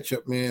a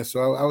ketchup man,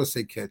 so I would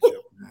say ketchup,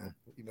 man.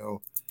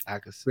 I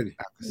could see.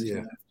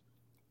 Yeah.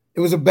 It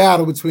was a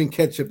battle between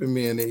ketchup and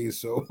mayonnaise,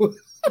 so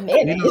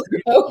mayonnaise.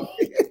 I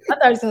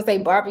thought I was gonna say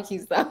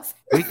barbecue sauce.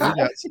 We got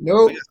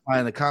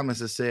in the comments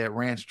that said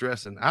ranch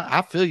dressing.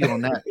 I feel you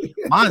on that.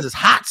 Mine is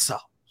hot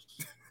sauce.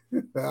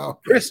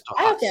 Crystal.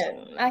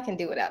 I can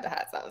do without the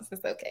hot sauce.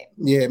 It's okay.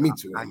 Yeah, me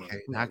too. I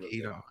can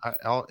eat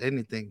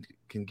anything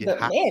can get but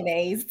hot.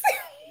 Mayonnaise.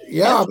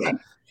 Yeah,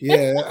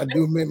 I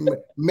do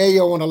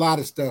mayo on a lot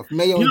of stuff.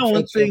 Mayo.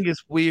 One thing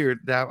is weird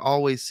that I've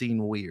always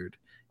seen weird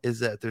is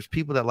that there's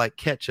people that like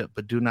ketchup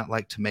but do not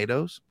like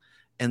tomatoes.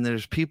 and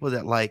there's people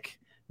that like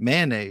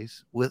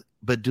mayonnaise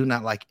but do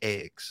not like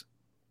eggs,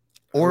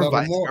 I or love 'em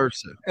vice all.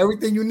 versa.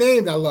 Everything you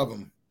named, I love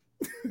them.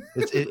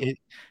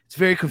 It's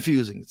very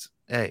confusing.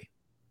 Hey,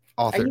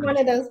 Are you one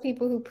of those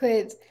people who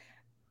put,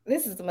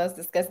 this is the most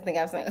disgusting thing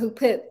I've seen, who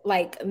put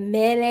like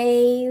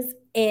mayonnaise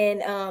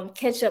and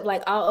ketchup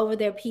like all over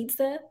their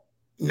pizza?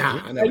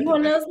 Nah, I Are never you did one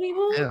of that. those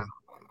people? Yeah.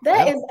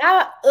 That Yep. is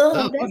out.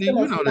 Oh, That's you the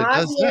most know that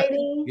does that.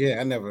 nauseating. Yeah,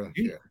 I never.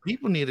 You- Yeah.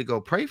 People need to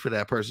go pray for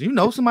that person. You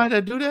know somebody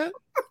that do that?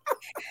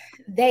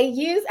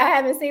 I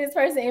haven't seen this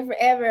person in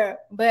forever,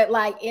 but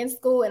like in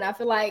school, and I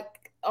feel like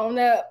on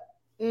the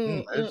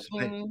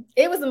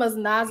it was the most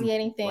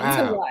nauseating thing to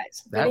Wow. watch.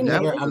 But That-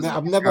 anyway,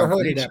 I've never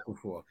heard of that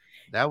before.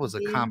 That was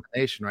a Yeah.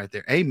 combination right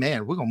there.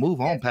 Amen. We're gonna move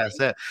on Yes, past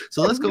that.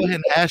 So let's go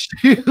ahead and ask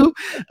you.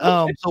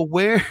 So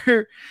where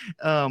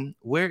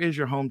is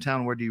your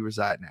hometown? Where do you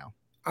reside now?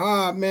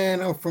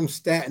 Man, I'm from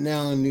Staten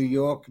Island, New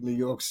York. New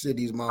York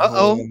City is my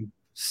Uh-oh. home.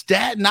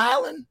 Staten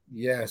Island,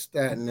 Yeah,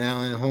 Staten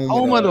Island, home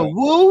home of the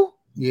Woo.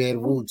 yeah, the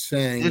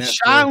Wu-Tang. It's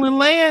Shineland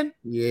land.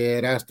 Yeah,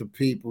 that's the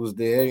people's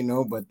there, you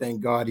know. But thank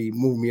God he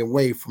moved me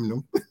away from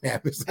them.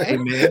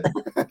 Amen.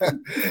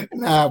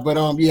 Nah, but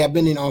yeah, I've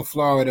been in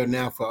Florida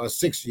now for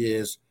 6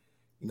 years.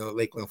 You know,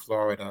 Lakeland,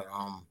 Florida.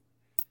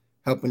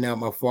 Helping out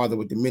my father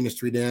with the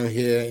ministry down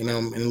here, and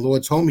the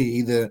Lord told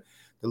me that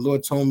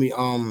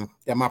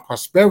my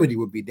prosperity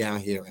would be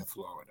down here in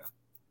Florida,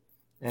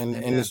 and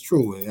it's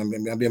true.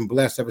 I've been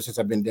blessed ever since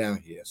I've been down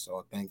here.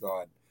 So thank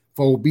God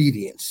for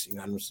obedience. You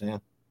know what I'm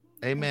saying?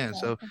 Amen.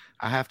 So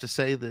I have to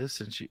say this,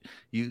 since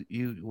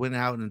you went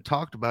out and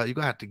talked about it, you're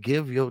gonna have to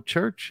give your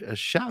church a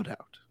shout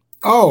out.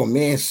 Oh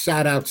man,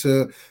 shout out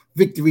to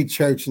Victory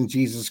Church in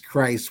Jesus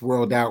Christ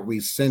World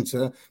Outreach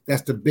Center.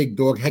 That's the big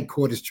dog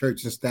headquarters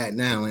church in Staten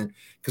Island,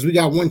 because we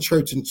got one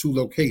church in 2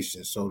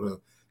 locations.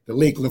 So the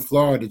Lakeland,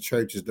 Florida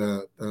church is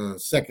the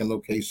second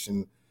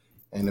location,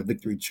 and the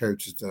Victory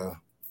Church is the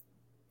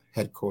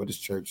headquarters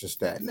church in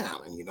Staten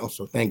Island. You know,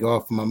 so thank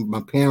God for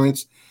my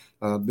parents,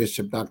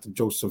 Bishop Dr.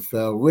 Joseph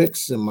L.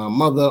 Ricks, and my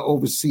mother,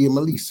 Overseer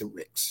Melissa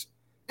Ricks,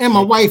 and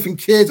my wife and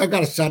kids. I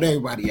gotta shout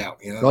everybody out.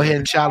 You know, Go ahead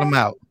and shout them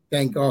out.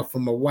 Thank God for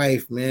my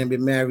wife, man.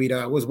 Been married.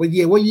 What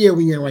year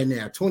we in right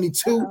now?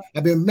 22.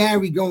 I've been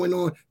married going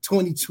on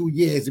 22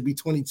 years. It'll be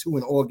 22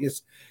 in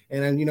August.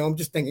 And I'm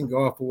just thanking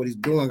God for what He's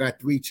doing. I got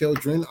 3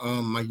 children.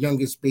 My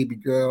youngest baby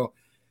girl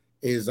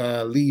is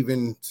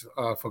leaving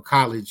for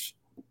college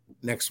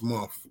next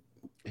month.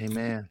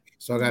 Amen.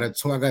 So I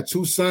got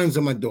 2 sons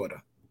and my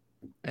daughter.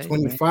 A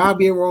Amen.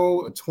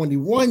 25-year-old, a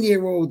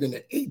 21-year-old, and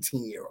an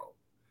 18-year-old.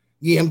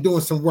 Yeah, I'm doing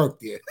some work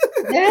there.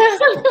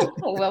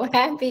 Well,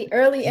 happy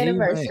early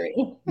anniversary.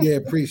 Yeah,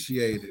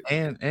 appreciate it.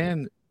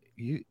 And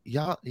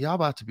y'all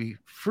about to be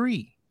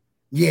free.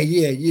 Yeah.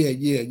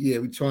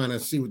 We're trying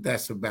to see what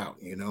that's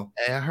about, you know.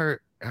 I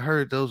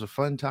heard those are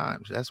fun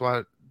times. That's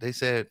why they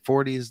said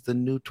 40 is the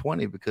new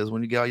 20, because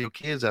when you get all your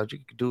kids out, you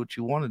can do what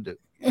you want to do.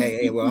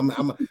 Hey, well,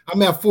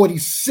 I'm at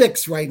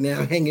 46 right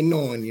now, hanging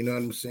on. You know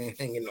what I'm saying?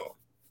 Hanging on.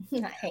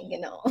 Not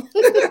hanging on.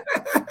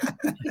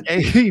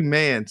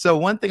 Amen. So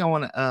one thing I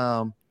want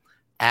to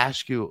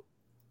ask you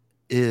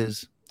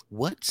is,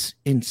 what's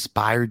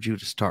inspired you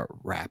to start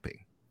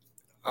rapping?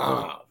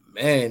 Oh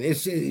man,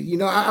 it's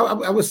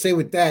I would say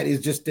with that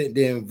is just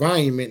the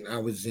environment I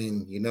was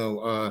in.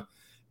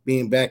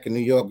 Being back in New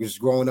York, just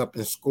growing up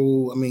in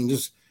school. I mean,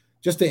 just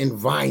the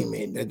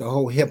environment, the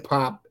whole hip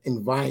hop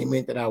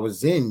environment that I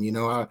was in. You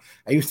know, I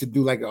used to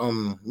do like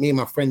me and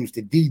my friend used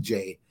to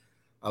DJ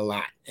a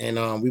lot,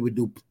 and we would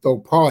throw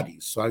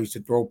parties. So I used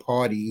to throw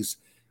parties,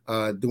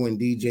 doing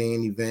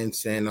DJing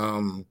events, and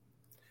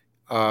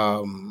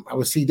I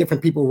would see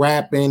different people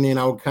rapping, and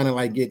I would kind of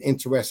like get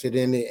interested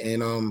in it.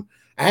 And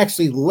I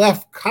actually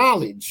left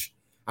college.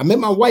 I met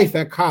my wife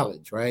at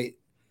college, right?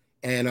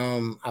 And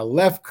I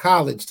left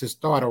college to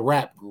start a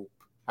rap group.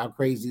 How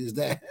crazy is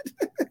that?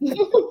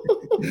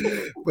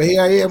 But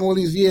here I am all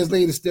these years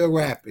later still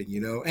rapping, you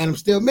know, and I'm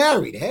still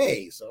married.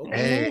 Hey, so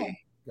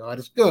Hey, God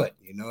is good.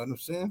 You know what I'm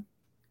saying?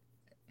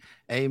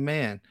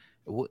 amen.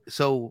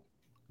 So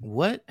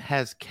what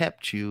has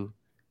kept you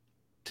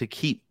to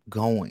keep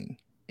going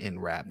in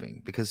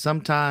rapping? Because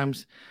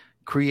sometimes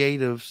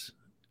creatives,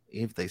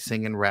 if they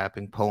sing and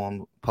rapping,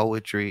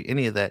 poetry,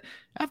 any of that,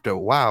 after a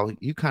while,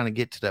 you kind of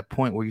get to that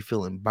point where you're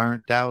feeling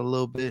burnt out a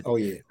little bit. Oh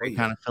yeah. You're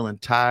kind of feeling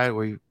tired,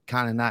 where you're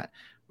kind of not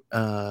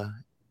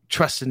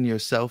trusting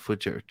yourself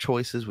with your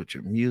choices, with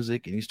your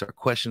music, and you start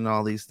questioning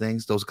all these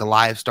things. Those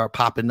Goliaths start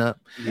popping up,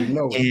 You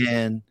know it.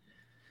 and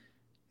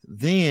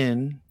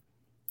then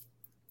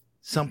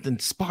something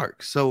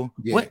sparks. So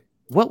Yeah.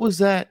 what was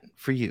that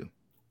for you?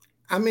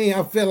 I mean,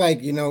 I feel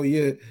like, you know,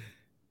 you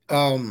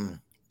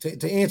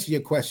to answer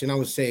your question, I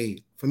would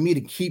say for me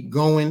to keep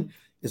going,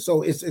 it's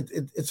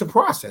a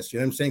process, you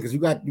know what I'm saying? Because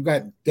you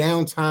got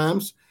down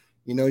times,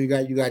 you know, you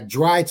got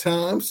dry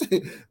times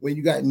when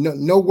you got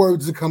no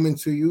words are coming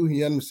to you,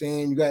 you know what I'm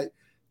saying?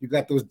 You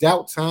got those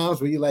doubt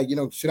times where you're like, you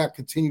know, should I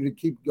continue to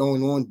keep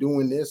going on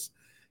doing this?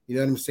 You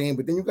know what I'm saying?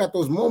 But then you got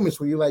those moments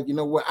where you're like, you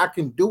know what, I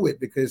can do it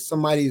because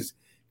somebody's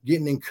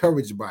getting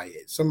encouraged by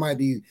it.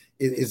 Somebody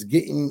is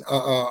getting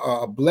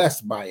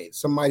blessed by it.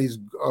 Somebody's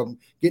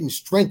getting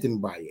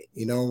strengthened by it.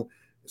 You know,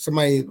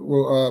 somebody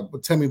will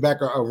tell me back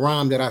a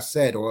rhyme that I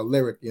said or a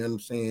lyric. You know what I'm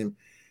saying?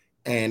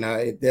 And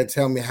they'll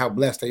tell me how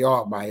blessed they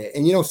are by it.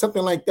 And you know,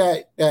 something like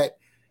that.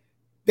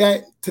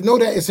 That to know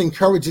that it's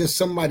encouraging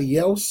somebody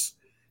else.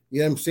 You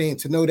know what I'm saying?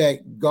 To know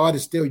that God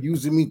is still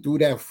using me through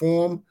that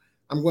form,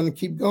 I'm going to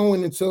keep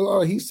going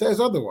until He says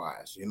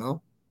otherwise, you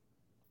know?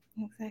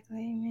 Exactly.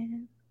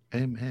 Amen.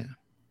 Amen.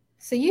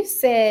 So you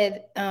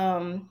said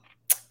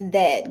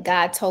that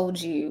God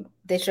told you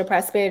that your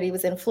prosperity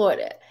was in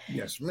Florida.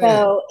 Yes, ma'am.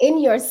 So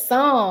in your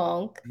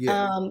song,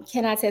 Yeah.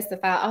 Can I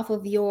Testify, off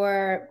of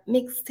your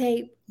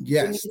mixtape?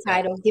 Yes.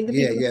 Title. Give the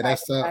people the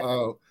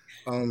title.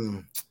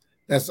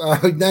 That's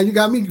now you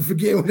got me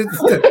forgetting what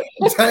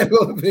the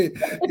title of it.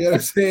 You know what I'm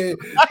saying?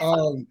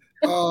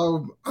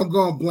 I'm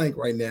going blank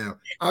right now.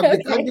 I'll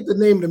get the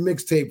name of the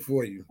mixtape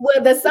for you.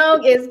 Well, the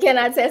song is Can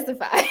I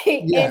Testify?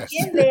 Yes.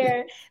 And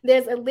in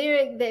there's a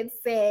lyric that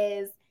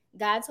says,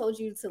 God told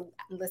you to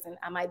listen.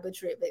 I might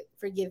butcher it, but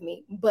forgive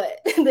me. But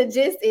the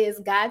gist is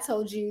God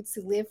told you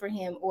to live for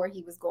Him or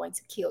He was going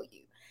to kill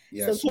you.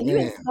 Yes, so can you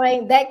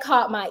explain? That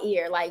caught my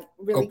ear, like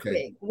really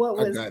quick. What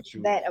was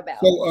that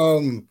about?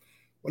 So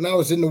when I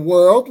was in the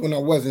world, when I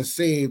wasn't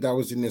saved, I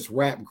was in this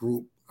rap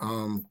group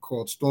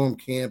called Storm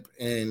Camp,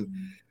 and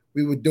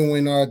we were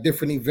doing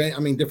different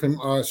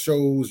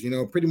shows, you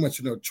know, pretty much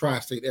in the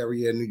tri-state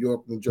area, New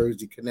York, New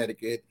Jersey,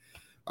 Connecticut,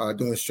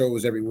 doing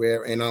shows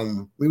everywhere.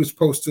 And we were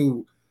supposed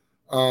to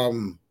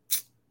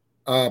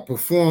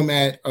perform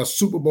at a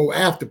Super Bowl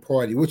after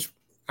party, which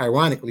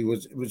ironically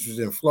was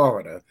in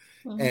Florida.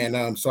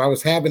 And so I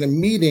was having a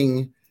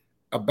meeting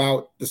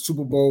about the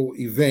Super Bowl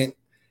event.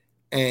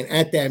 And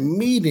at that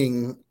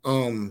meeting,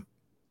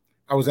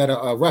 I was at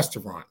a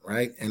restaurant,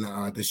 right? And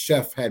the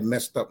chef had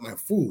messed up my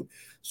food.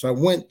 So I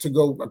went to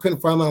go, I couldn't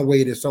find my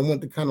waiter. So I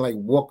went to kind of like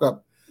walk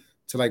up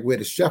to like where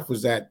the chef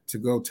was at to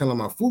go tell him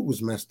my food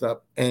was messed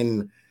up.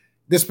 And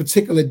this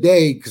particular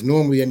day, because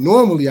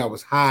normally I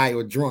was high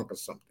or drunk or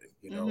something,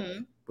 you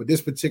know, but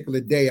this particular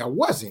day I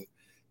wasn't.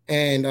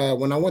 And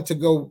when I went to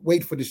go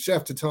wait for the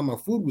chef to tell him my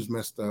food was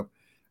messed up,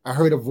 I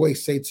heard a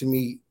voice say to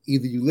me,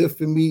 either you live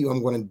for me or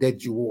I'm going to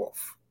dead you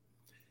off.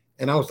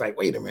 And I was like,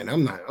 wait a minute,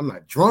 I'm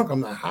not drunk, I'm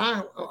not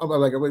high. I'm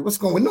like, wait, what's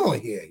going on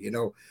here? You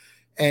know?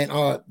 And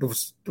I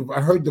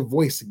heard the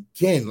voice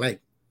again,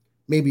 like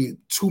maybe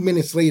 2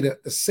 minutes later,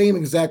 the same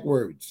exact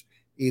words.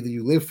 Either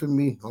you live for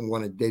me, I'm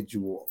going to dead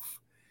you off.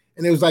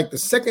 And it was like the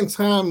second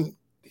time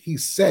he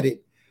said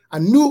it, I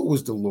knew it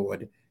was the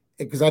Lord,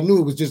 because I knew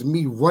it was just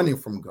me running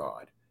from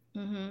God.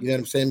 You know what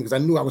I'm saying? Because I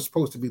knew I was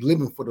supposed to be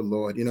living for the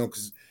Lord, you know,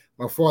 because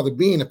my father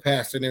being a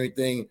pastor and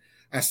everything,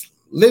 I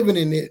living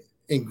in it,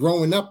 and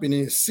growing up in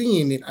it,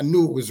 seeing it, I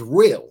knew it was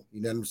real.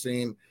 You know what I'm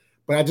saying?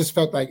 But I just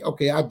felt like,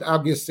 okay,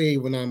 I'll get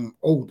saved when I'm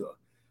older.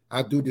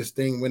 I'll do this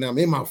thing when I'm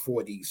in my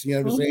 40s. You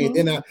know what I'm saying?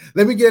 Then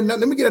let me get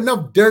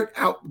enough dirt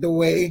out the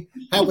way,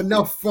 have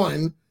enough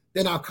fun,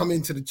 then I'll come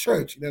into the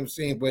church. You know what I'm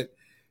saying? But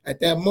at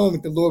that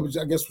moment, the Lord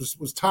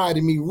was tired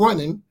of me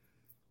running.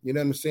 You know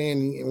what I'm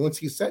saying? And once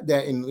He said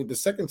that, and the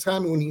second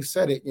time when He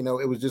said it, you know,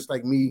 it was just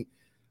like me,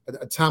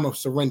 a time of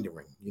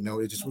surrendering. You know,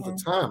 it just was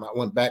a time. I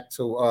went back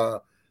to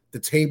the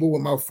table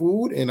with my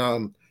food, and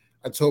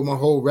I told my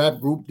whole rap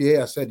group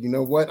there, I said, you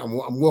know what,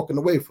 I'm walking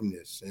away from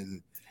this.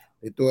 And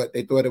they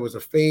thought it was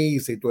a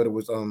phase. They thought it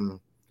was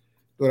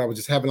thought I was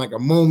just having like a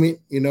moment,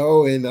 you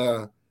know,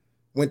 and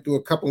went through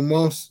a couple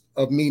months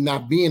of me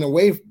being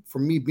away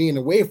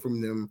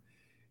from them,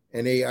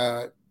 and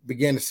they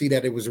began to see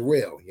that it was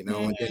real, you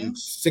know. And then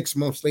 6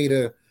 months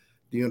later,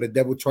 you know, the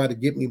devil tried to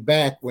get me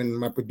back when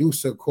my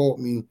producer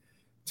called me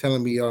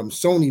telling me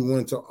Sony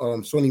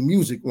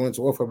Music wanted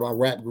to offer my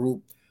rap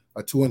group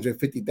a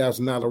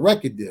 $250,000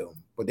 record deal,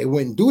 but they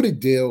wouldn't do the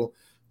deal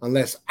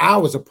unless I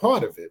was a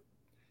part of it.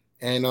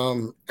 And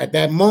at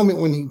that moment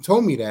when he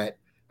told me that,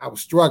 I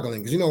was struggling,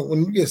 because you know,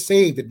 when you get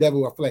saved, the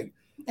devil, I feel like,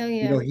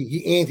 you know,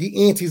 he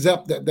antes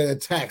up the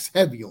attacks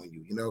heavy on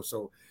you, you know.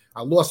 So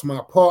I lost my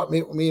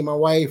apartment with me and my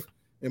wife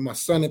and my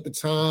son at the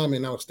time,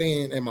 and I was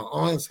staying at my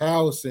aunt's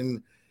house,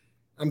 and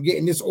I'm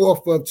getting this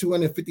offer of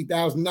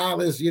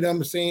 $250,000, you know what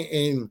I'm saying?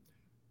 And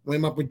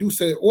when my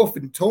producer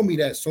told me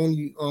that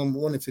Sony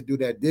wanted to do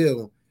that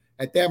deal,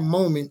 at that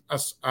moment, I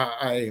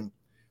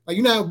like,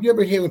 you know, you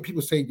ever hear when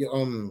people say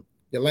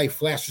your life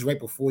flashes right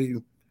before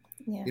you?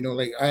 Yeah. You know,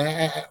 like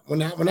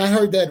when I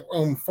heard that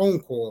phone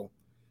call,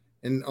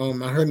 and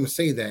I heard him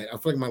say that, I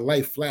feel like my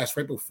life flashed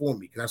right before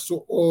me, because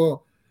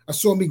I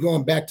saw me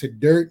going back to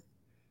dirt,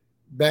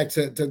 back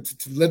to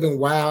living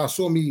wild. I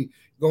saw me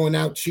going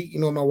out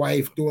cheating on my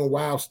wife, doing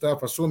wild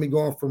stuff. I saw me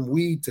going from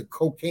weed to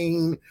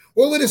cocaine.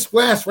 All of this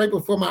flashed right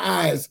before my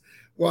eyes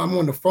while I'm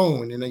on the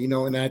phone. And, you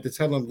know, and I had to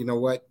tell them, you know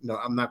what, no,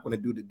 I'm not going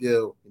to do the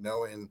deal, you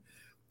know, and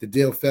the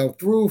deal fell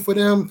through for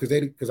them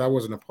because I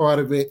wasn't a part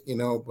of it, you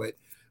know, but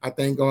I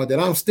thank God that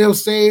I'm still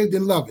saved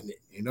and loving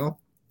it, you know.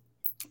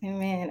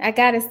 Amen. I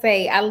gotta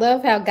say, I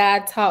love how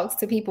God talks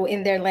to people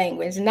in their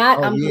language. Not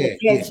Oh I'm gonna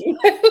yeah, judge yeah, you.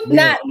 yeah.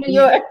 Not New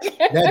York.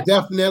 That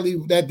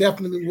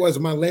definitely was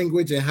my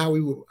language and how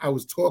I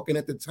was talking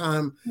at the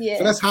time. So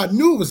Yes. that's how I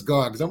knew it was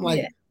God, because I'm like,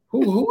 Yeah.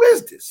 who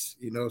is this?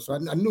 So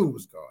I knew it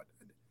was God.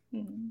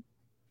 Mhm.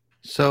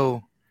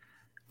 So,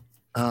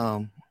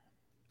 um,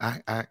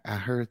 I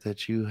heard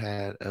that you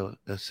had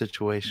a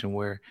situation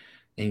where,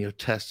 in your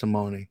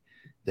testimony,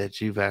 that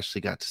you've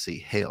actually got to see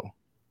hell.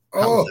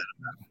 How was Oh,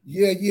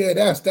 yeah, yeah.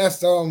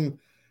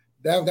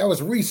 That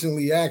was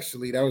recently,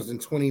 actually. That was in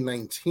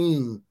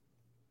 2019.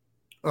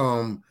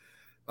 Um,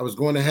 I was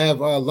going to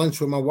have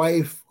lunch with my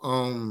wife.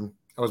 I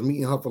was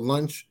meeting her for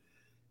lunch,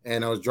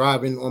 and I was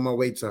driving on my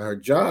way to her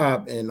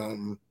job,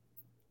 and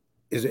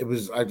it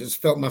was I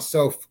just felt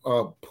myself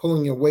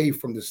pulling away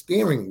from the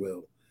steering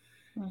wheel,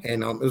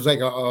 and it was like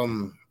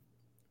a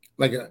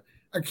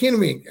I can't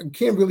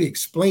really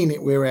explain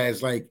it.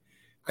 Whereas like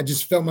I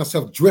just felt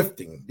myself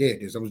drifting. There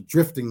it is. I was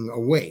drifting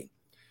away,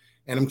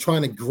 and I'm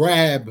trying to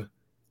grab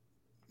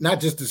not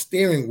just the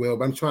steering wheel,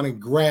 but I'm trying to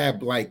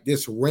grab like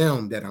this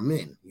realm that I'm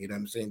in. You know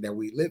what I'm saying? That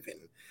we live in.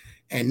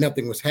 And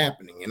nothing was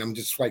happening. And I'm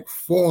just like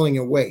falling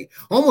away.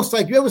 Almost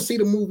like, you ever see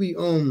the movie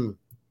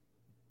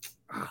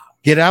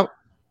Get Out?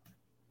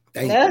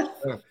 thank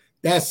you.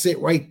 That's it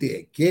right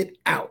there. Get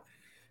Out.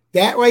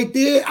 That right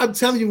there, I'm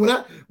telling you,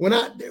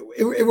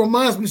 it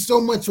reminds me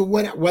so much of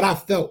what I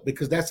felt,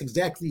 because that's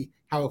exactly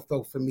how it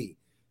felt for me.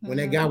 When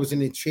that guy was in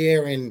the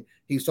chair and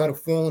he started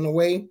falling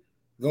away,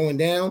 going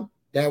down,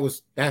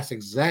 that's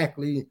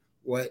exactly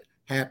what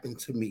happened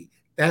to me.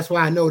 That's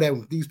why I know that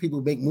when these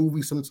people make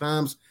movies,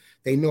 sometimes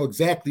they know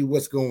exactly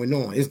what's going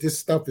on. This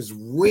stuff is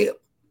real,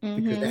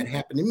 because that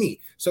happened to me.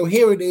 So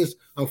here it is.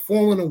 I'm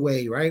falling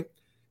away, right?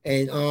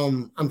 And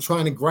I'm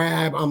trying to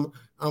grab. I'm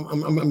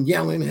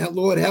yelling,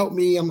 Lord, help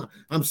me.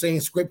 I'm saying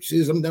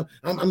scriptures. I'm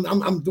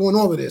doing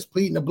all of this,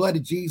 pleading the blood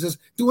of Jesus,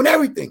 doing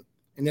everything.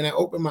 And then I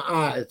open my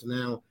eyes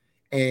now,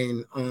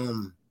 and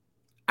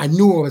I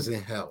knew I was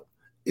in hell.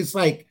 It's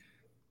like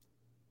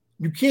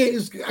I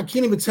can't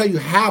even tell you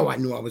how I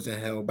knew I was in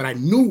hell, but I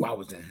knew I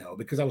was in hell,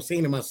 because I was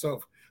saying to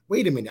myself,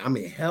 wait a minute, I'm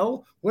in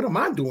hell? What am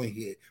I doing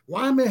here?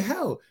 Why am I in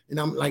hell? And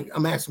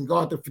I'm asking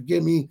God to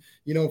forgive me,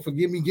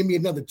 forgive me, give me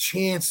another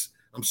chance.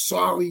 I'm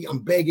sorry. I'm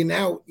begging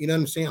out. You know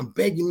what I'm saying? I'm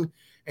begging.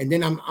 And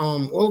then I'm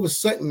all of a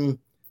sudden,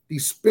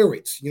 these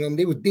spirits,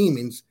 they were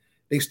demons,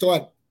 they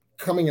start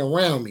coming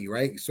around me,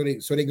 right? So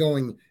they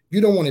going, you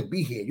don't want to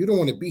be here. You don't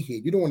want to be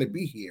here. You don't want to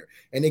be here.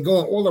 And they're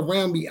going all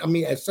around me. I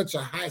mean, at such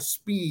a high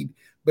speed,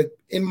 but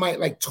in my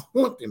like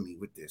taunting me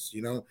with this,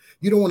 you don't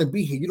want to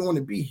be here. You don't want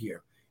to be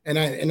here. And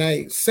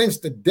I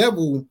sensed the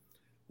devil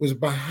was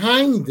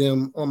behind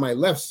them on my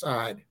left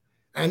side.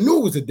 I knew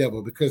it was the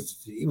devil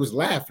because he was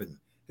laughing.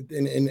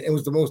 And it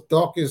was the most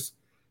darkest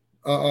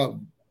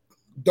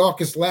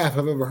laugh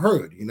I've ever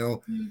heard,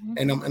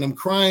 And I'm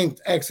crying,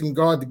 asking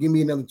God to give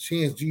me another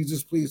chance.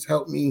 Jesus, please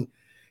help me,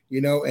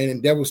 and the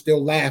devil's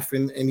still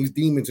laughing, and these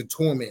demons are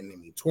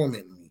tormenting me.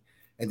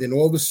 And then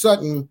all of a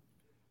sudden,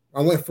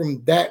 I went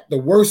from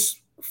the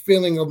worst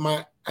feeling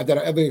that I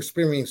ever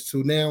experienced,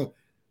 to now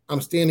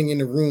I'm standing in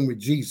the room with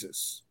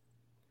Jesus.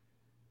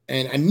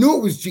 And I knew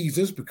it was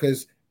Jesus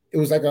because it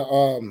was like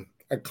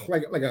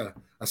a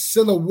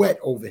silhouette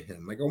over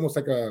him, like almost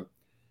like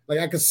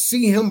I could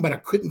see him, but I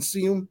couldn't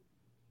see him.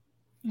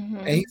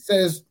 And he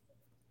says,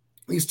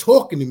 he's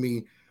talking to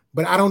me,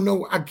 but I don't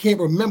know, I can't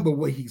remember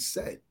what he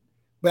said.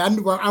 But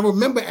I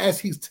remember as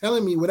he's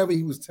telling me whatever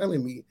he was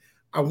telling me,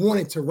 I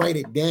wanted to write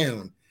it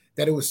down,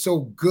 that it was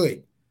so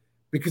good,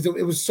 because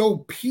it was so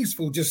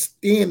peaceful just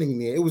standing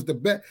there. It was the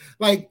best.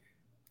 Like,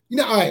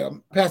 all right,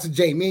 Pastor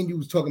Jay, me and you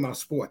was talking about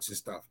sports and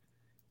stuff.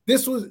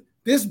 This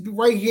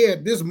right here,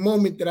 this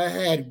moment that I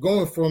had,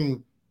 going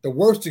from the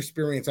worst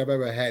experience I've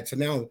ever had to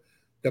now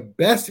the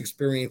best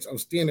experience of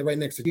standing right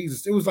next to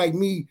Jesus. It was like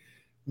me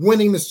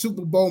winning the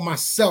Super Bowl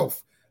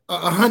myself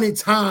 100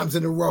 times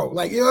in a row.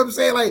 Like, you know what I'm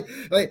saying?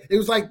 Like it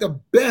was like the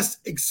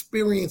best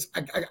experience.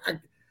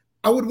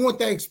 I would want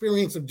that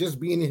experience of just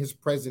being in his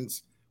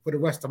presence for the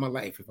rest of my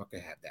life if I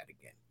could have that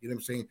again. You know what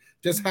I'm saying?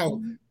 Just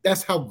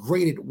that's how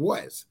great it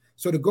was.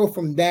 So to go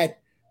from that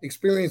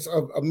experience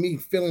of me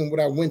feeling what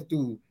I went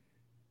through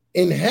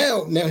in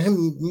hell, now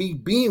me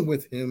being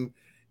with him,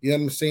 you know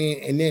what I'm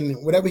saying? And then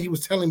whatever he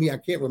was telling me, I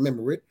can't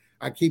remember it.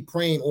 I keep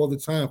praying all the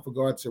time for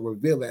God to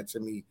reveal that to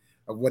me,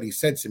 of what he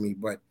said to me,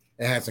 but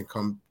it hasn't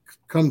come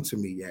to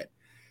me yet.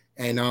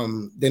 And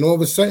then all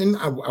of a sudden,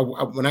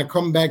 when I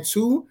come back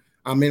to,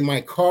 I'm in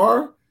my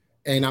car,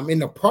 and I'm in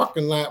the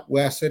parking lot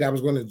where I said I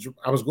was going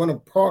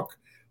to park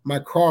my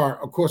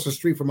car across the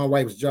street from my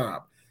wife's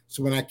job.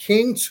 So when I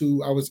came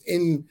to, I was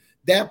in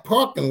that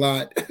parking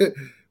lot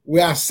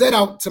where I set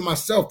out to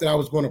myself that I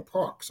was going to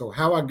park. So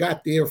how I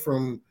got there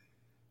from,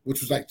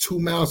 which was like 2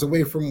 miles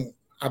away from,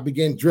 I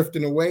began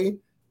drifting away,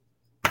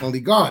 only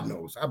God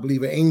knows. I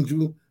believe an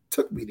angel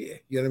took me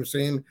there. You know what I'm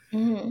saying?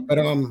 Mm-hmm.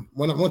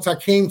 But once I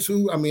came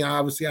to, I mean,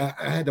 obviously I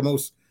had the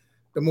most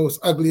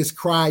ugliest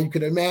cry you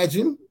could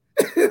imagine.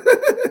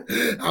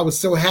 I was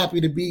so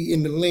happy to be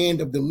in the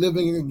land of the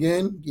living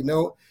again, you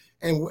know.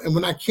 And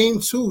when I came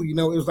to, you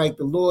know, it was like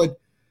the Lord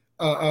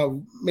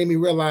made me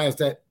realize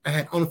that I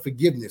had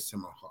unforgiveness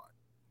in my heart.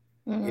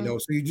 Mm-hmm. You know,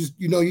 so you just,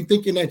 you know, you're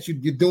thinking that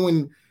you're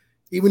doing,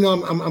 even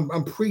though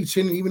I'm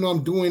preaching, even though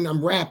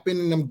I'm rapping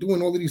and I'm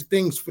doing all of these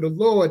things for the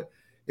Lord,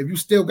 if you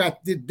still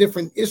got the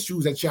different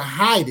issues that you're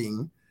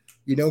hiding,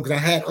 you know, because I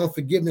had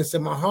unforgiveness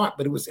in my heart,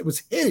 but it was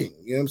hitting,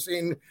 you know what I'm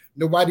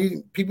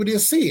saying? People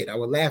didn't see it. I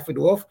would laugh it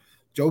off,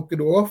 joke it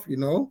off, you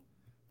know,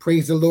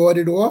 praise the Lord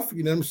it off,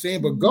 you know what I'm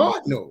saying? But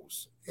God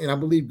knows. And I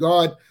believe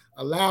God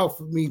allowed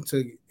for me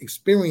to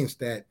experience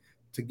that,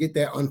 to get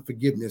that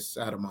unforgiveness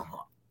out of my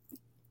heart.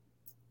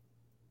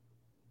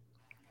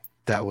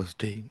 That was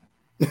deep.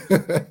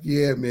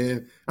 Yeah,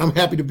 man. I'm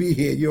happy to be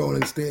here. You don't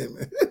understand,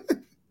 man.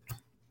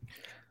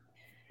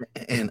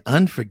 And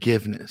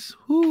unforgiveness.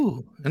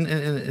 Whoo.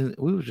 And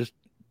we were just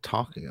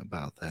talking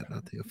about that, I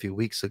think, a few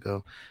weeks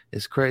ago.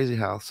 It's crazy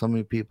how so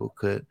many people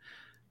could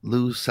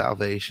lose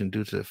salvation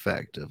due to the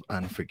fact of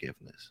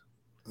unforgiveness.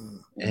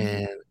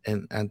 Mm-hmm.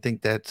 And I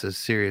think that's a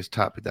serious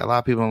topic that a lot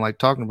of people don't like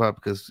talking about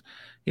because,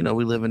 you know,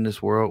 we live in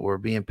this world where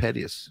being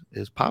petty is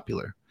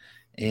popular.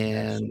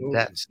 And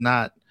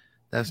absolutely.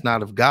 That's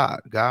not of God.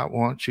 God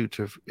wants you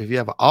to, if you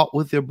have an ought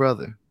with your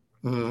brother,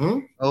 mm-hmm.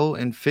 go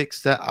and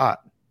fix that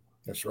ought.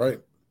 That's right.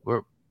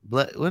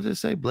 What did it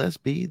say?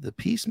 Blessed be the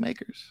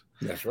peacemakers.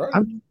 That's right.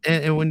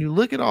 And when you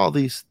look at all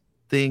these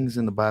things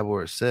in the Bible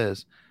where it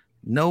says,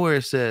 nowhere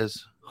it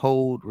says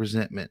hold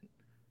resentment.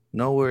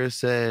 Nowhere it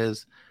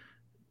says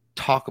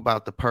talk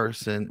about the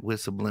person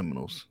with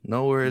subliminals.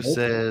 Nowhere it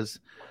says,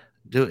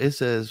 it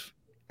says,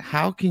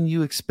 how can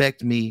you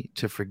expect me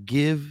to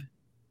forgive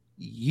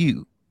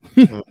you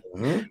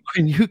mm-hmm.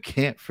 when you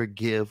can't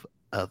forgive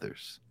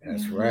others?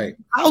 That's right.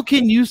 How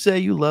can you say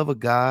you love a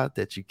God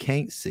that you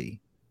can't see,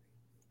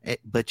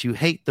 but you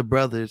hate the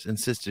brothers and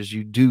sisters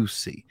you do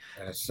see?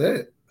 That's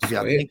it.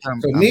 I'll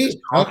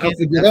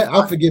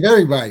forgive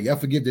everybody. I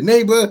forgive the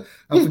neighbor.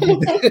 I forgive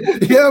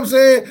you know what I'm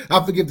saying?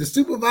 I forgive the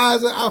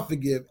supervisor. I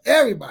forgive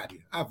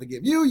everybody. I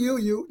forgive you.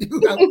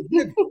 I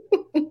forgive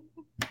you.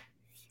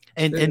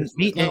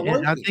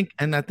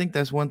 And I think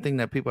that's one thing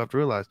that people have to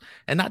realize,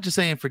 and not just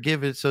saying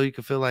forgive it so you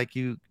can feel like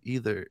you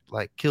either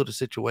like killed a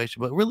situation,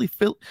 but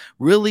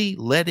really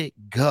let it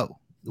go.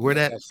 Where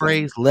that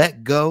phrase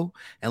 "let go"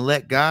 and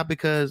let God,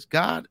 because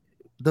God,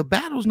 the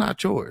battle's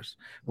not yours.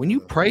 When you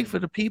pray for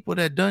the people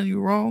that done you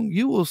wrong,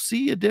 you will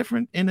see a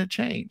difference in a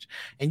change,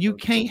 and you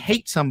can't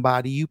hate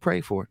somebody you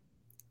pray for.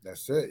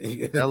 That's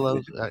it.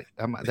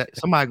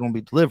 Somebody gonna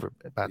be delivered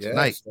by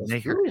tonight.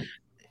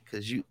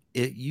 Because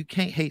you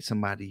can't hate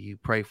somebody you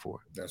pray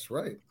for. That's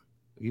right.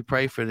 You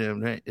pray for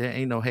them. There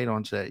ain't no hate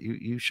on that.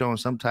 You showing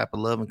some type of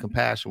love and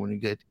compassion when you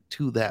get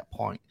to that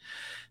point.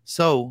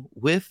 So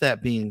with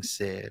that being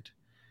said,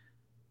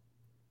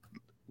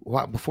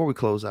 before we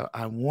close out,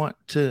 I want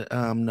to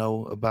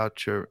know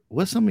about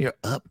what's some of your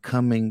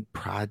upcoming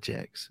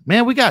projects.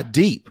 Man, we got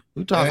deep.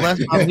 We talked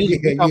last about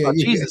music. We talked about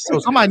Jesus. So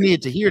somebody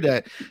needed to hear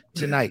that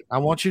tonight. I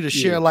want you to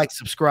share, like,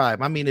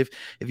 subscribe. I mean, if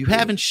you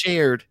haven't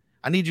shared,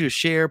 I need you to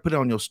share, put it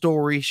on your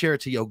story, share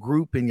it to your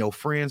group and your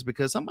friends,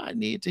 because somebody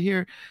needed to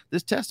hear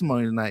this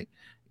testimony tonight,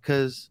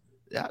 because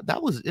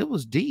it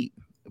was deep.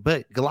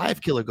 But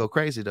Goliath Killer go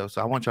crazy though.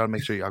 So I want y'all to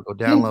make sure y'all go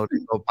download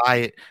it, go buy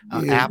it.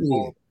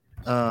 Apple.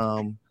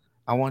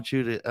 I want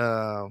you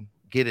to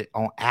get it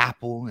on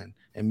Apple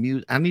and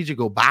music. I need you to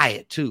go buy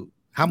it too.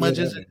 How much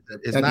is it?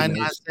 It's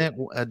 99 cents,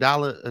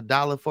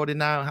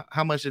 $1.49.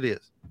 How much it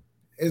is?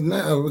 It's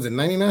not. Was it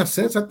 99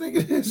 cents? I think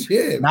it is.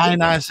 Yeah,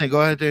 99 cents.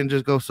 Go ahead there and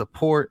just go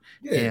support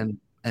and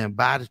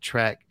buy the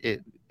track.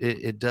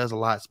 It does a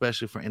lot,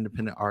 especially for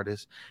independent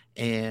artists,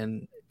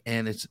 and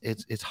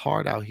it's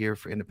hard out here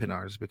for independent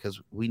artists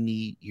because we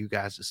need you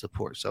guys to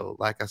support. So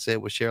like I said,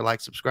 we'll share,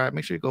 like, subscribe.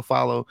 Make sure you go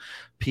follow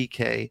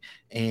PK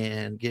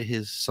and get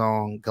his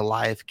song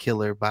Goliath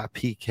Killer by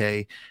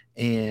PK.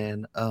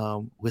 And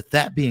with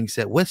that being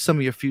said, what's some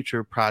of your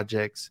future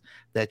projects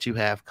that you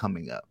have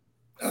coming up?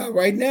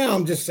 Right now,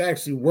 I'm just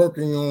actually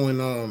working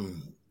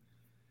on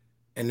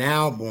an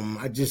album.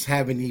 I just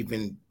haven't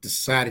even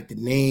decided the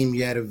name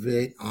yet of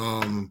it.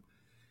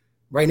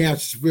 Right now,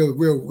 it's just real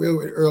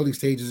early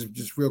stages,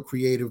 just real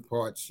creative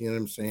parts. You know what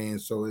I'm saying?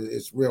 So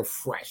it's real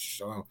fresh.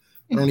 So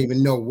I don't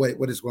even know what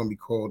it's going to be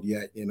called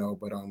yet. You know,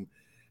 but I'm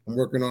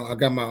working on. I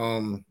got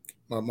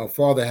my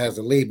father has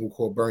a label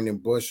called Burning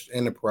Bush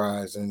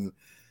Enterprise, and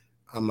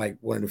I'm like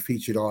one of the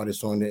featured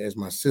artists on it, as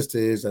my sister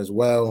is as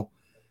well.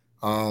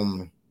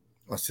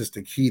 My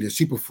sister Keita,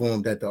 she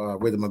performed at the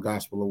Rhythm of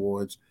Gospel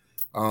Awards.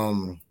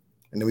 And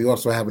then we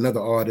also have another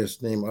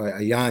artist named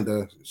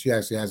Ayanda. She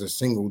actually has a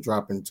single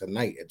dropping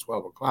tonight at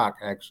 12 o'clock,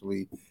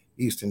 actually,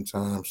 Eastern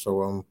time.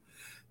 So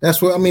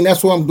that's what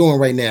I'm doing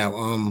right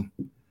now.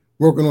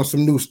 Working on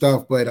some new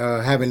stuff, but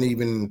haven't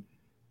even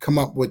come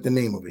up with the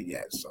name of it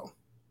yet. So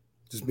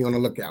just be on the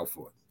lookout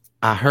for it.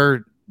 I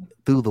heard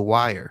through the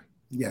wire.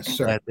 Yes,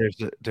 sir. That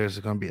there's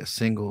going to be a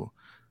single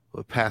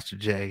with Pastor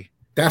J.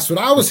 That's what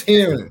I was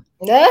hearing.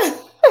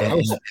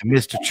 and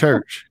Mr.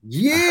 Church.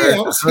 Yeah,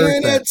 I was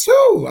hearing that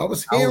too. I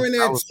was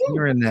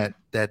hearing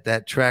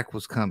that track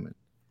was coming.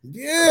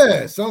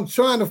 Yeah, so I'm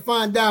trying to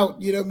find out,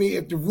 you know what I mean,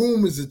 if the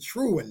rumors are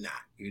true or not,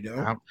 you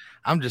know.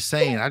 I'm just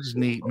saying, I just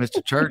need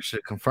Mr. Church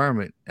to confirm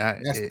it.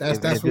 That's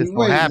what we're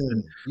waiting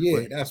on.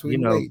 Yeah, that's what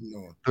we're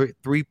waiting on.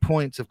 3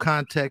 points of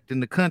contact in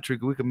the country,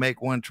 we can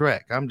make one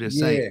track. I'm just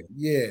saying.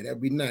 Yeah, that'd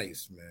be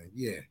nice, man.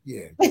 Yeah.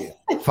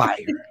 Fire.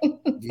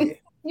 Yeah.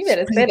 You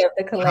better set up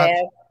the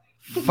collab.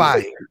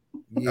 Fire.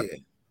 Yeah.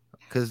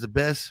 Because the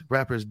best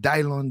rapper is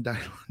Dylon.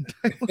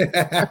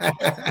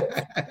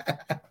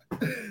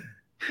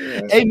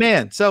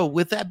 Amen. So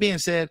with that being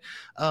said,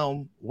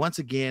 once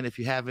again, if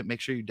you haven't,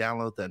 make sure you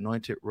download the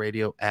Anointed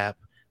Radio app.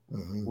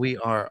 Mm-hmm. We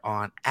are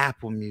on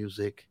Apple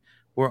Music.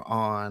 We're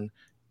on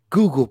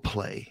Google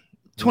Play,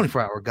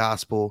 24-hour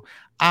gospel.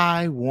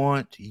 I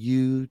want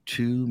you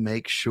to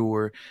make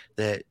sure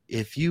that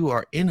if you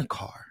are in a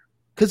car,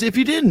 because if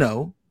you didn't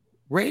know,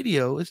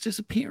 radio is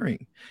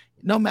disappearing.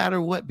 No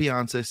matter what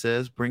Beyonce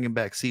says, bringing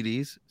back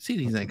CDs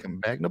ain't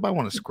coming back. Nobody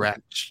want to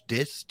scratch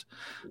disc.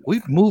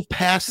 We've moved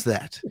past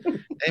that.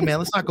 Hey, man,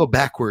 let's not go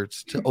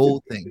backwards to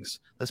old things.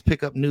 Let's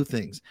pick up new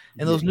things.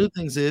 And those new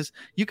things is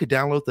you could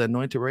download the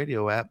Anointed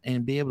Radio app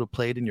and be able to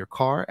play it in your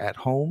car, at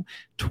home,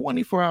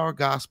 24-hour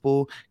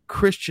gospel,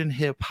 Christian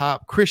hip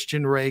hop,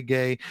 Christian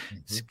reggae,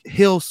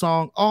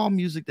 Hillsong, all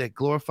music that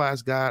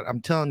glorifies God. I'm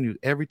telling you,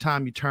 every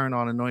time you turn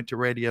on Anointed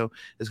Radio,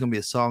 there's going to be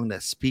a song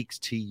that speaks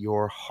to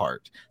your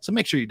heart. So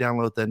make sure you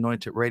download the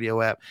Anointed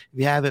Radio app. If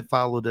you haven't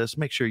followed us,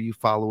 make sure you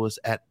follow us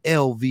at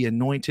LV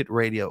Anointed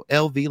Radio.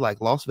 LV like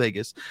Las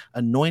Vegas,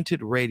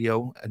 Anointed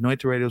Radio.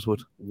 Anointed Radio is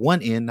with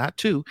one N, not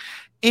two.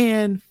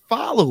 And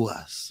follow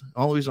us.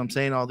 Only reason I'm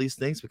saying all these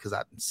things because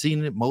I've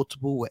seen it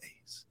multiple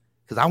ways.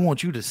 Because I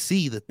want you to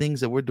see the things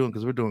that we're doing,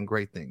 because we're doing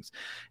great things,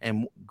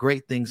 and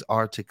great things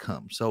are to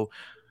come. So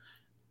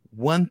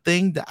one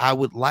thing that I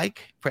would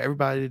like for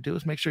everybody to do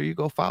is make sure you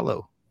go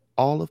follow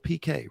all of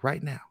PK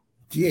right now.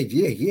 Yeah,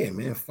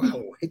 man.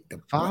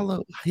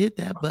 Hit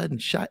that button,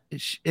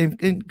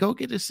 and go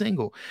get a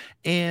single.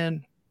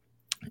 And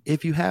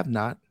if you have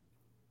not,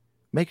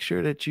 make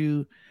sure that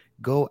you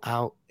go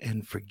out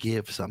and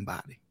forgive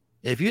somebody.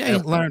 If you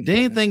ain't learned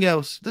anything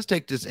else, let's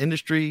take this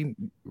industry,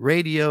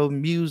 radio,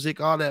 music,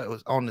 all that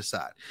was on the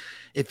side.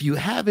 If you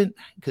haven't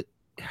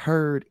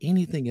heard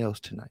anything else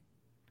tonight,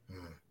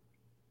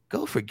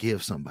 go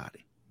forgive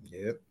somebody.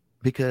 Yep.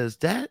 Because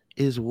that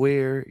is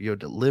where your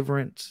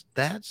deliverance,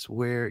 that's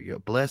where your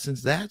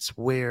blessings, that's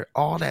where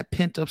all that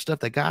pent up stuff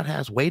that God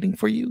has waiting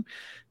for you,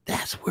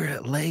 that's where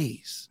it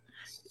lays.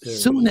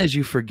 As soon as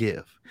you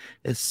forgive,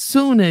 as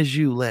soon as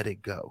you let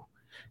it go,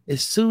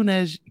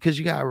 because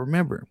you got to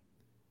remember,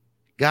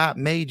 God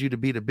made you to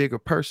be the bigger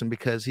person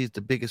because he's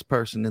the biggest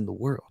person in the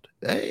world.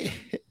 Hey.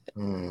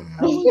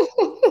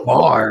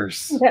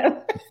 Bars.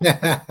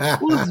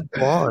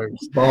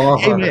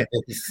 Bars. Amen.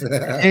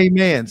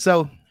 Amen.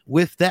 So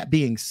with that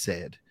being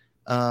said,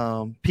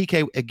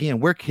 PK, again,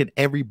 where can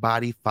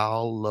everybody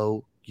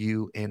follow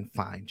you and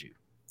find you?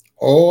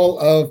 All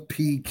of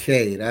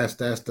PK. That's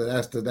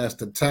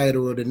the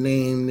title of the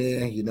name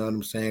there. You know what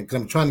I'm saying?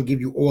 Because I'm trying to give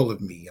you all of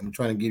me. I'm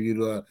trying to give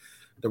you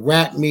the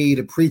rap me,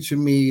 the preacher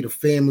me, the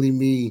family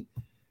me,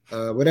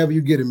 whatever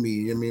you get of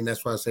me. I mean,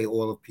 that's why I say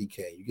all of PK.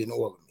 You're getting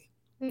all of me.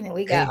 And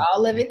we got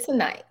all of it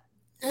tonight.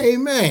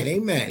 Amen.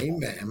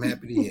 I'm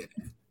happy to hear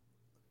that.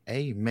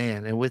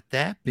 Amen. And with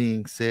that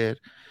being said,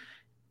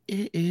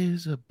 it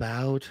is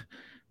about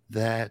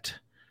that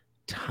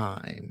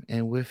time.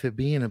 And with it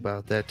being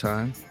about that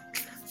time,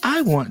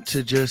 I want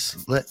to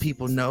just let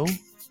people know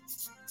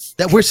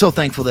that we're so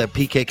thankful that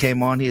PK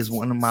came on. He is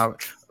one of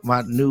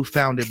my new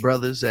founded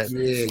brothers that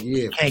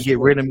can't get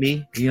rid of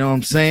me. You know what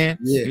I'm saying?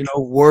 Yeah. You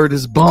know, word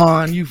is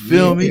bond. You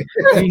feel me?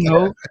 You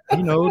know,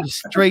 the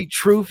straight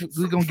truth.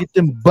 We're gonna get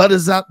them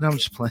butters out. No, I'm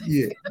just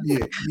playing.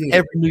 Yeah.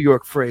 Every New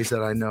York phrase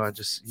that I know, I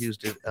just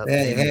used it.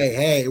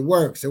 Hey, it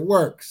works.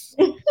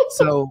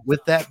 So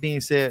with that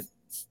being said,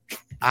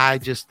 I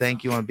just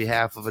thank you on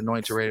behalf of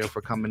Anointed Radio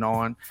for coming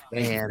on.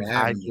 And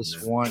I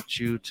just want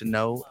you to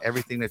know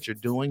everything that you're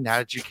doing now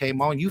that you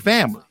came on, you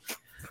family.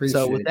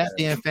 So with that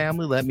being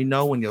family, let me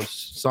know when your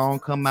song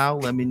come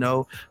out. Let me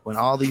know when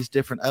all these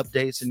different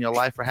updates in your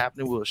life are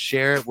happening. We'll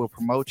share it. We'll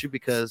promote you,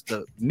 because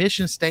the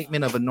mission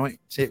statement of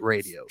Anointed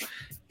Radio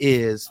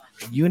is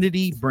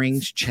unity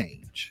brings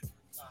change.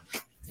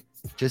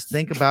 Just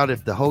think about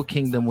if the whole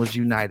kingdom was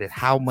united,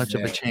 how much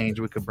of a change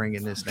we could bring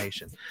in this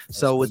nation.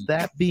 So with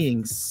that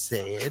being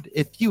said,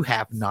 if you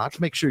have not,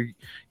 make sure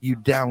you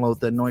download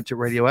the Anointed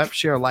Radio app,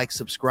 share, like,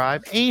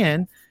 subscribe.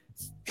 And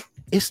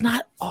it's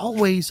not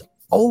always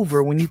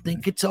over when you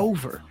think it's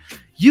over.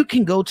 You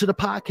can go to the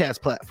podcast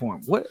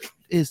platform. What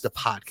is the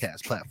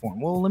podcast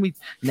platform? Well, let me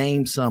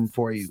name some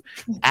for you.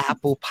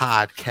 Apple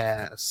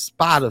Podcasts,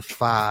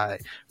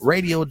 Spotify,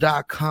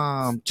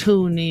 radio.com,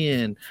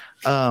 TuneIn,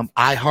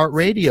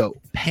 iHeartRadio,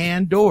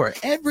 Pandora,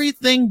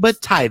 everything but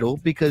Tidal,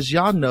 because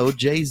y'all know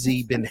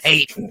Jay-Z been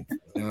hating.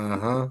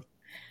 And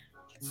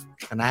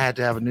I had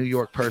to have a New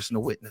York person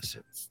to witness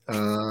it.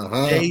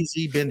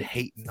 Jay-Z been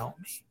hating on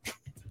me.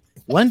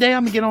 One day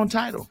I'm gonna get on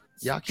Tidal.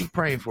 Y'all keep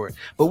praying for it.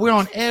 But we're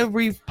on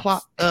every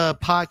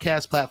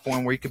podcast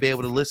platform where you could be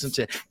able to listen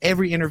to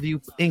every interview,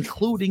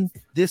 including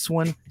this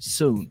one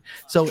soon.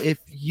 So if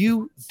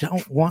you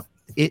don't want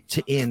it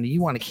to end,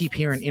 you want to keep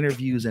hearing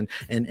interviews and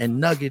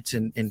nuggets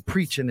and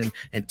preaching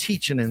and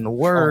teaching in the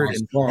word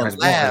and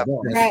laugh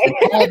and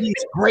all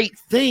these great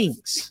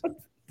things,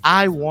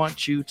 I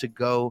want you to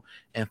go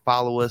and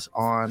follow us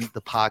on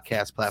the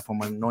podcast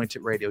platform on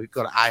Anointed Radio. You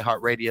can go to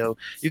iHeartRadio.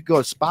 You can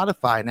go to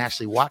Spotify and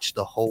actually watch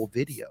the whole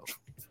video.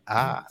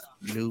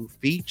 New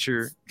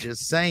feature,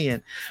 just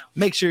saying.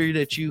 Make sure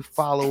that you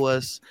follow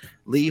us,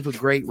 leave a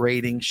great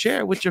rating,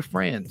 share it with your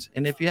friends.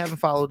 And if you haven't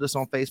followed us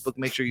on Facebook,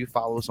 make sure you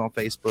follow us on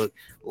Facebook,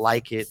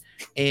 like it,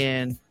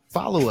 and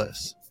follow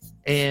us.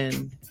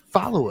 And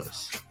follow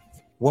us.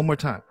 One more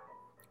time.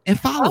 And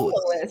follow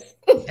us.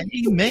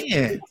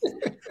 Amen.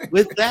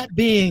 With that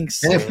being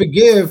said, and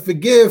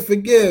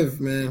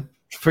forgive, man.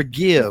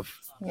 Forgive.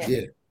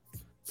 Yeah.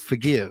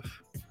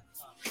 Forgive.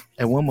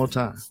 And one more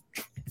time,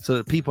 so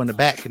the people in the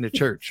back in the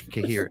church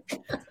can hear it.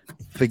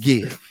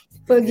 Forgive.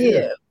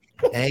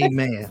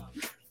 Amen.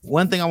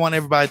 One thing I want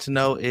everybody to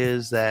know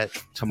is that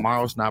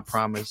tomorrow's not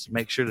promised.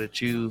 Make sure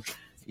that you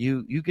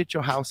get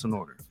your house in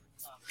order,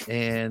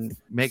 and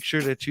make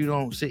sure that you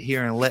don't sit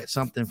here and let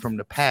something from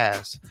the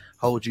past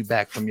hold you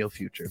back from your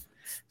future.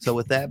 So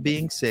with that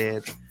being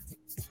said,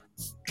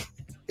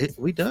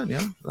 we done, yo.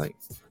 Like,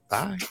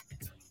 bye.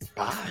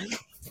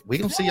 We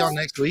gonna see y'all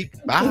next week.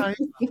 Bye.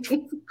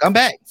 Come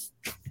back.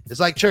 It's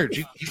like church.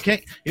 You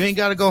ain't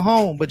got to go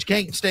home, but you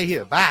can't stay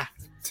here. Bye,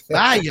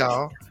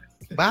 y'all.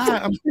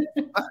 Bye.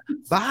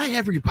 Bye,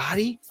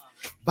 everybody.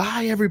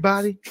 Bye,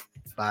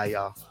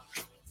 y'all.